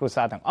ងក្រុមគ្រួ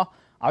សារទាំងអស់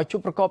ឲ្យជួប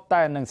ប្រកប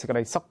តែនឹងសេចក្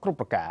តីសុខគ្រប់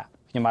ប្រការ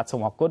ខ្ញុំបាទសូ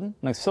មអរគុណ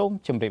និងសូម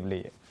ជម្រាប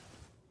លា